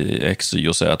tag i X, Y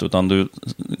och Z, utan du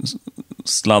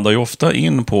sladdar ju ofta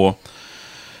in på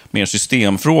mer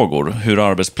systemfrågor, hur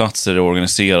arbetsplatser är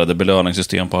organiserade,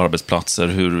 belöningssystem på arbetsplatser,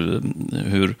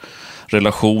 hur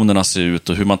relationerna ser ut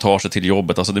och hur man tar sig till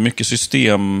jobbet. Alltså det är mycket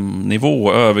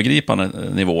systemnivå, övergripande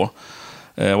nivå.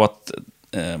 Och att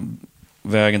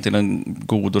vägen till en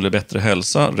god eller bättre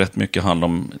hälsa rätt mycket handlar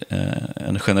om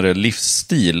en generell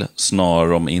livsstil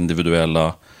snarare om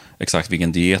individuella, exakt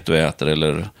vilken diet du äter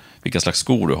eller vilka slags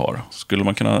skor du har. Skulle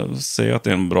man kunna säga att det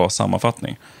är en bra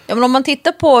sammanfattning? Ja, men om man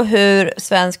tittar på hur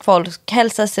svensk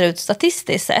folkhälsa ser ut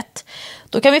statistiskt sett,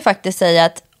 då kan vi faktiskt säga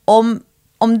att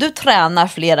om du tränar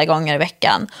flera gånger i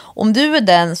veckan, om du är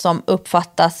den som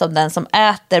uppfattas som den som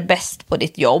äter bäst på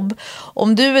ditt jobb,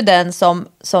 om du är den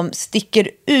som sticker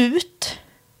ut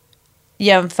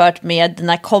jämfört med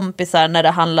dina kompisar när det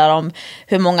handlar om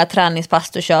hur många träningspass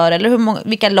du kör eller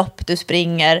vilka lopp du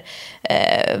springer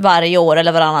varje år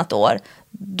eller varannat år,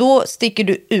 då sticker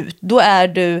du ut. Då är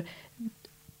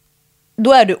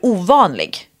du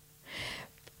ovanlig.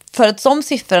 För att som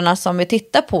siffrorna som vi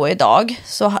tittar på idag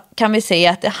så kan vi se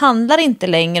att det handlar inte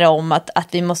längre om att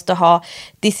vi måste ha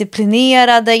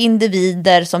disciplinerade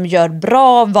individer som gör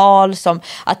bra val, som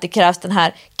att det krävs den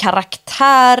här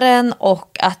karaktären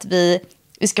och att vi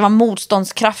ska vara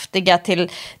motståndskraftiga till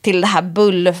det här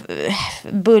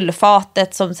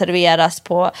bullfatet som serveras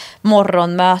på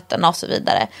morgonmöten och så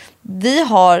vidare. Vi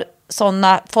har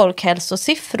sådana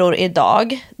folkhälsosiffror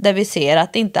idag där vi ser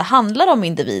att det inte handlar om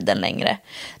individen längre.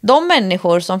 De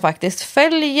människor som faktiskt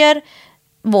följer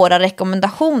våra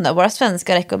rekommendationer, våra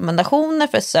svenska rekommendationer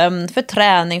för sömn, för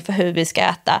träning, för hur vi ska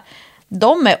äta,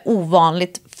 de är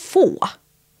ovanligt få.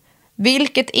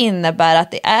 Vilket innebär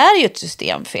att det är ju ett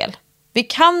systemfel. Vi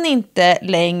kan inte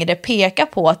längre peka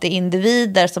på att det är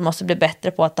individer som måste bli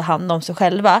bättre på att ta hand om sig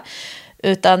själva.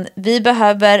 Utan vi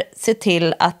behöver se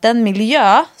till att den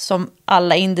miljö som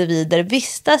alla individer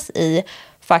vistas i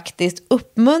faktiskt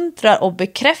uppmuntrar och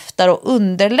bekräftar och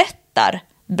underlättar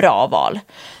bra val.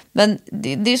 Men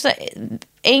det är ju så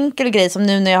enkel grej som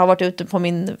nu när jag har varit ute på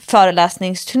min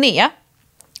föreläsningsturné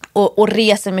och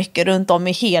reser mycket runt om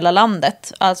i hela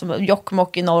landet. Alltså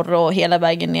Jokkmokk i norr och hela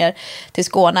vägen ner till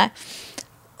Skåne.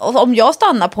 Och om jag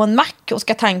stannar på en mack och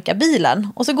ska tanka bilen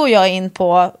och så går jag in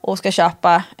på och ska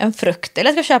köpa en frukt eller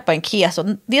jag ska köpa en keso.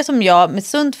 Det som jag med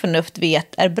sunt förnuft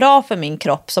vet är bra för min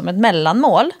kropp som ett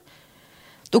mellanmål.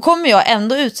 Då kommer jag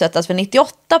ändå utsättas för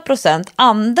 98%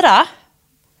 andra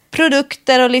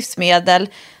produkter och livsmedel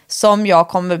som jag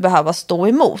kommer behöva stå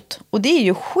emot. Och det är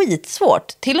ju skitsvårt.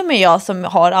 Till och med jag som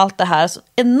har allt det här så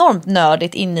enormt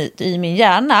nördigt inne i min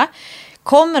hjärna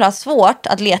kommer ha svårt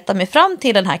att leta mig fram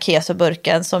till den här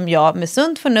kesoburken som jag med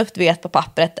sunt förnuft vet på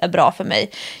pappret är bra för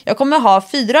mig. Jag kommer ha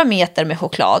 4 meter med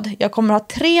choklad. Jag kommer ha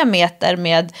 3 meter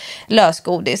med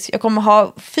lösgodis. Jag kommer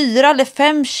ha 4 eller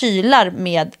 5 kylar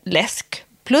med läsk.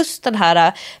 Plus den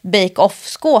här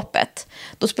bake-off-skåpet.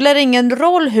 Då spelar det ingen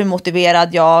roll hur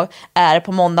motiverad jag är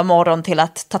på måndag morgon till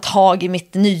att ta tag i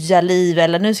mitt nya liv.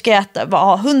 Eller nu ska jag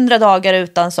ha 100 dagar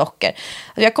utan socker.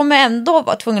 Jag kommer ändå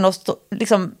vara tvungen att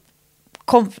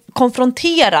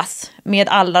konfronteras med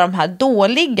alla de här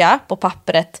dåliga på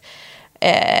pappret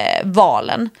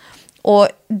valen. Och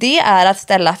det är att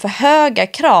ställa för höga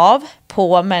krav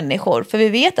på människor. För vi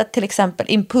vet att till exempel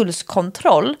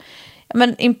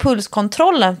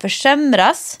impulskontrollen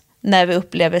försämras när vi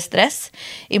upplever stress.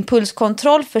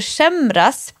 Impulskontroll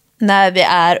försämras när vi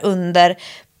är under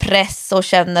press och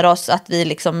känner oss att vi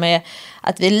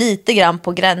är lite grann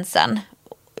på gränsen.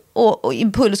 Och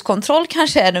impulskontroll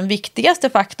kanske är den viktigaste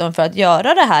faktorn för att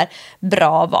göra det här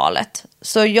bra valet.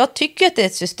 Så jag tycker att det är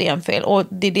ett systemfel och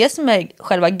det är det som är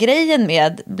själva grejen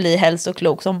med Bli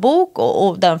hälsoklok som bok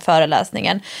och den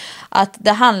föreläsningen. Att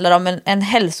det handlar om en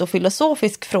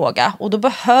hälsofilosofisk fråga och då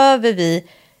behöver vi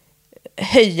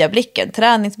höja blicken.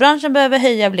 Träningsbranschen behöver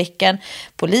höja blicken,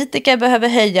 politiker behöver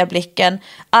höja blicken,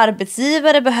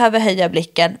 arbetsgivare behöver höja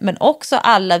blicken, men också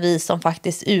alla vi som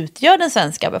faktiskt utgör den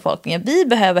svenska befolkningen. Vi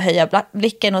behöver höja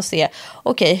blicken och se,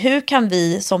 okej, hur kan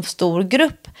vi som stor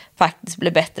grupp faktiskt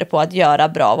bli bättre på att göra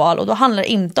bra val? Och då handlar det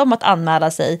inte om att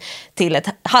anmäla sig till ett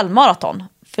halvmaraton,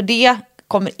 för det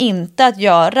kommer inte att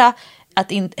göra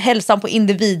att hälsan på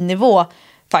individnivå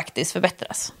faktiskt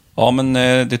förbättras. Ja, men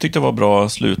det tyckte jag var bra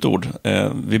slutord.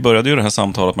 Vi började ju det här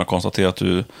samtalet med att konstatera att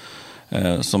du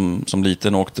som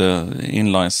liten åkte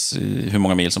inlines i hur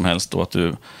många mil som helst och att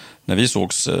du, när vi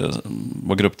sågs,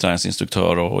 var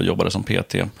gruppträningsinstruktör och jobbade som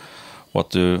PT. Och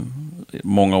att du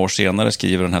många år senare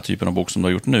skriver den här typen av bok som du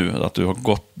har gjort nu. Att du har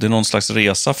gått, det är någon slags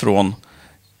resa från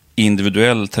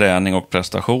individuell träning och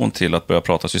prestation till att börja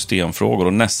prata systemfrågor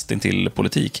och nästintill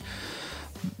politik.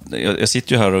 Jag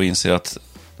sitter ju här och inser att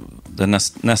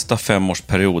nästa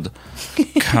 5-årsperiod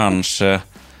kanske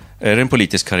är det en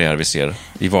politisk karriär vi ser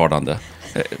i vardande.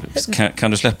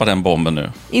 Kan du släppa den bomben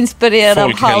nu?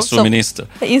 Folkhälsominister.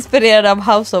 Inspirerad av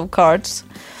House of Cards.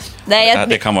 Nej,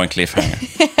 det kan vara en cliffhanger.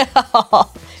 Ja,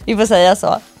 vi får säga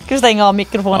så. Ska vi stänga av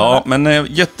mikrofonen? Ja, men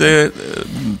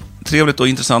jättetrevligt och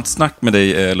intressant snack med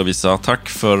dig, Lovisa. Tack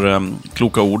för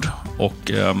kloka ord.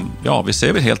 Och ja, vi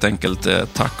säger väl helt enkelt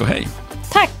tack och hej.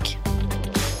 Tack!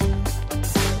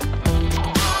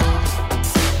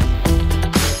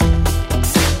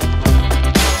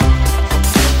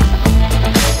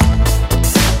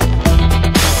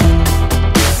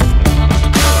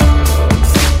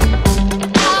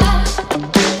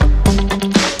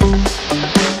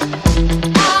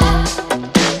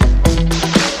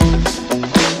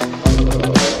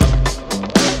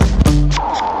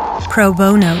 Pro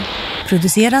Bono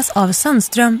produceras av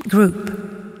Sandström Group.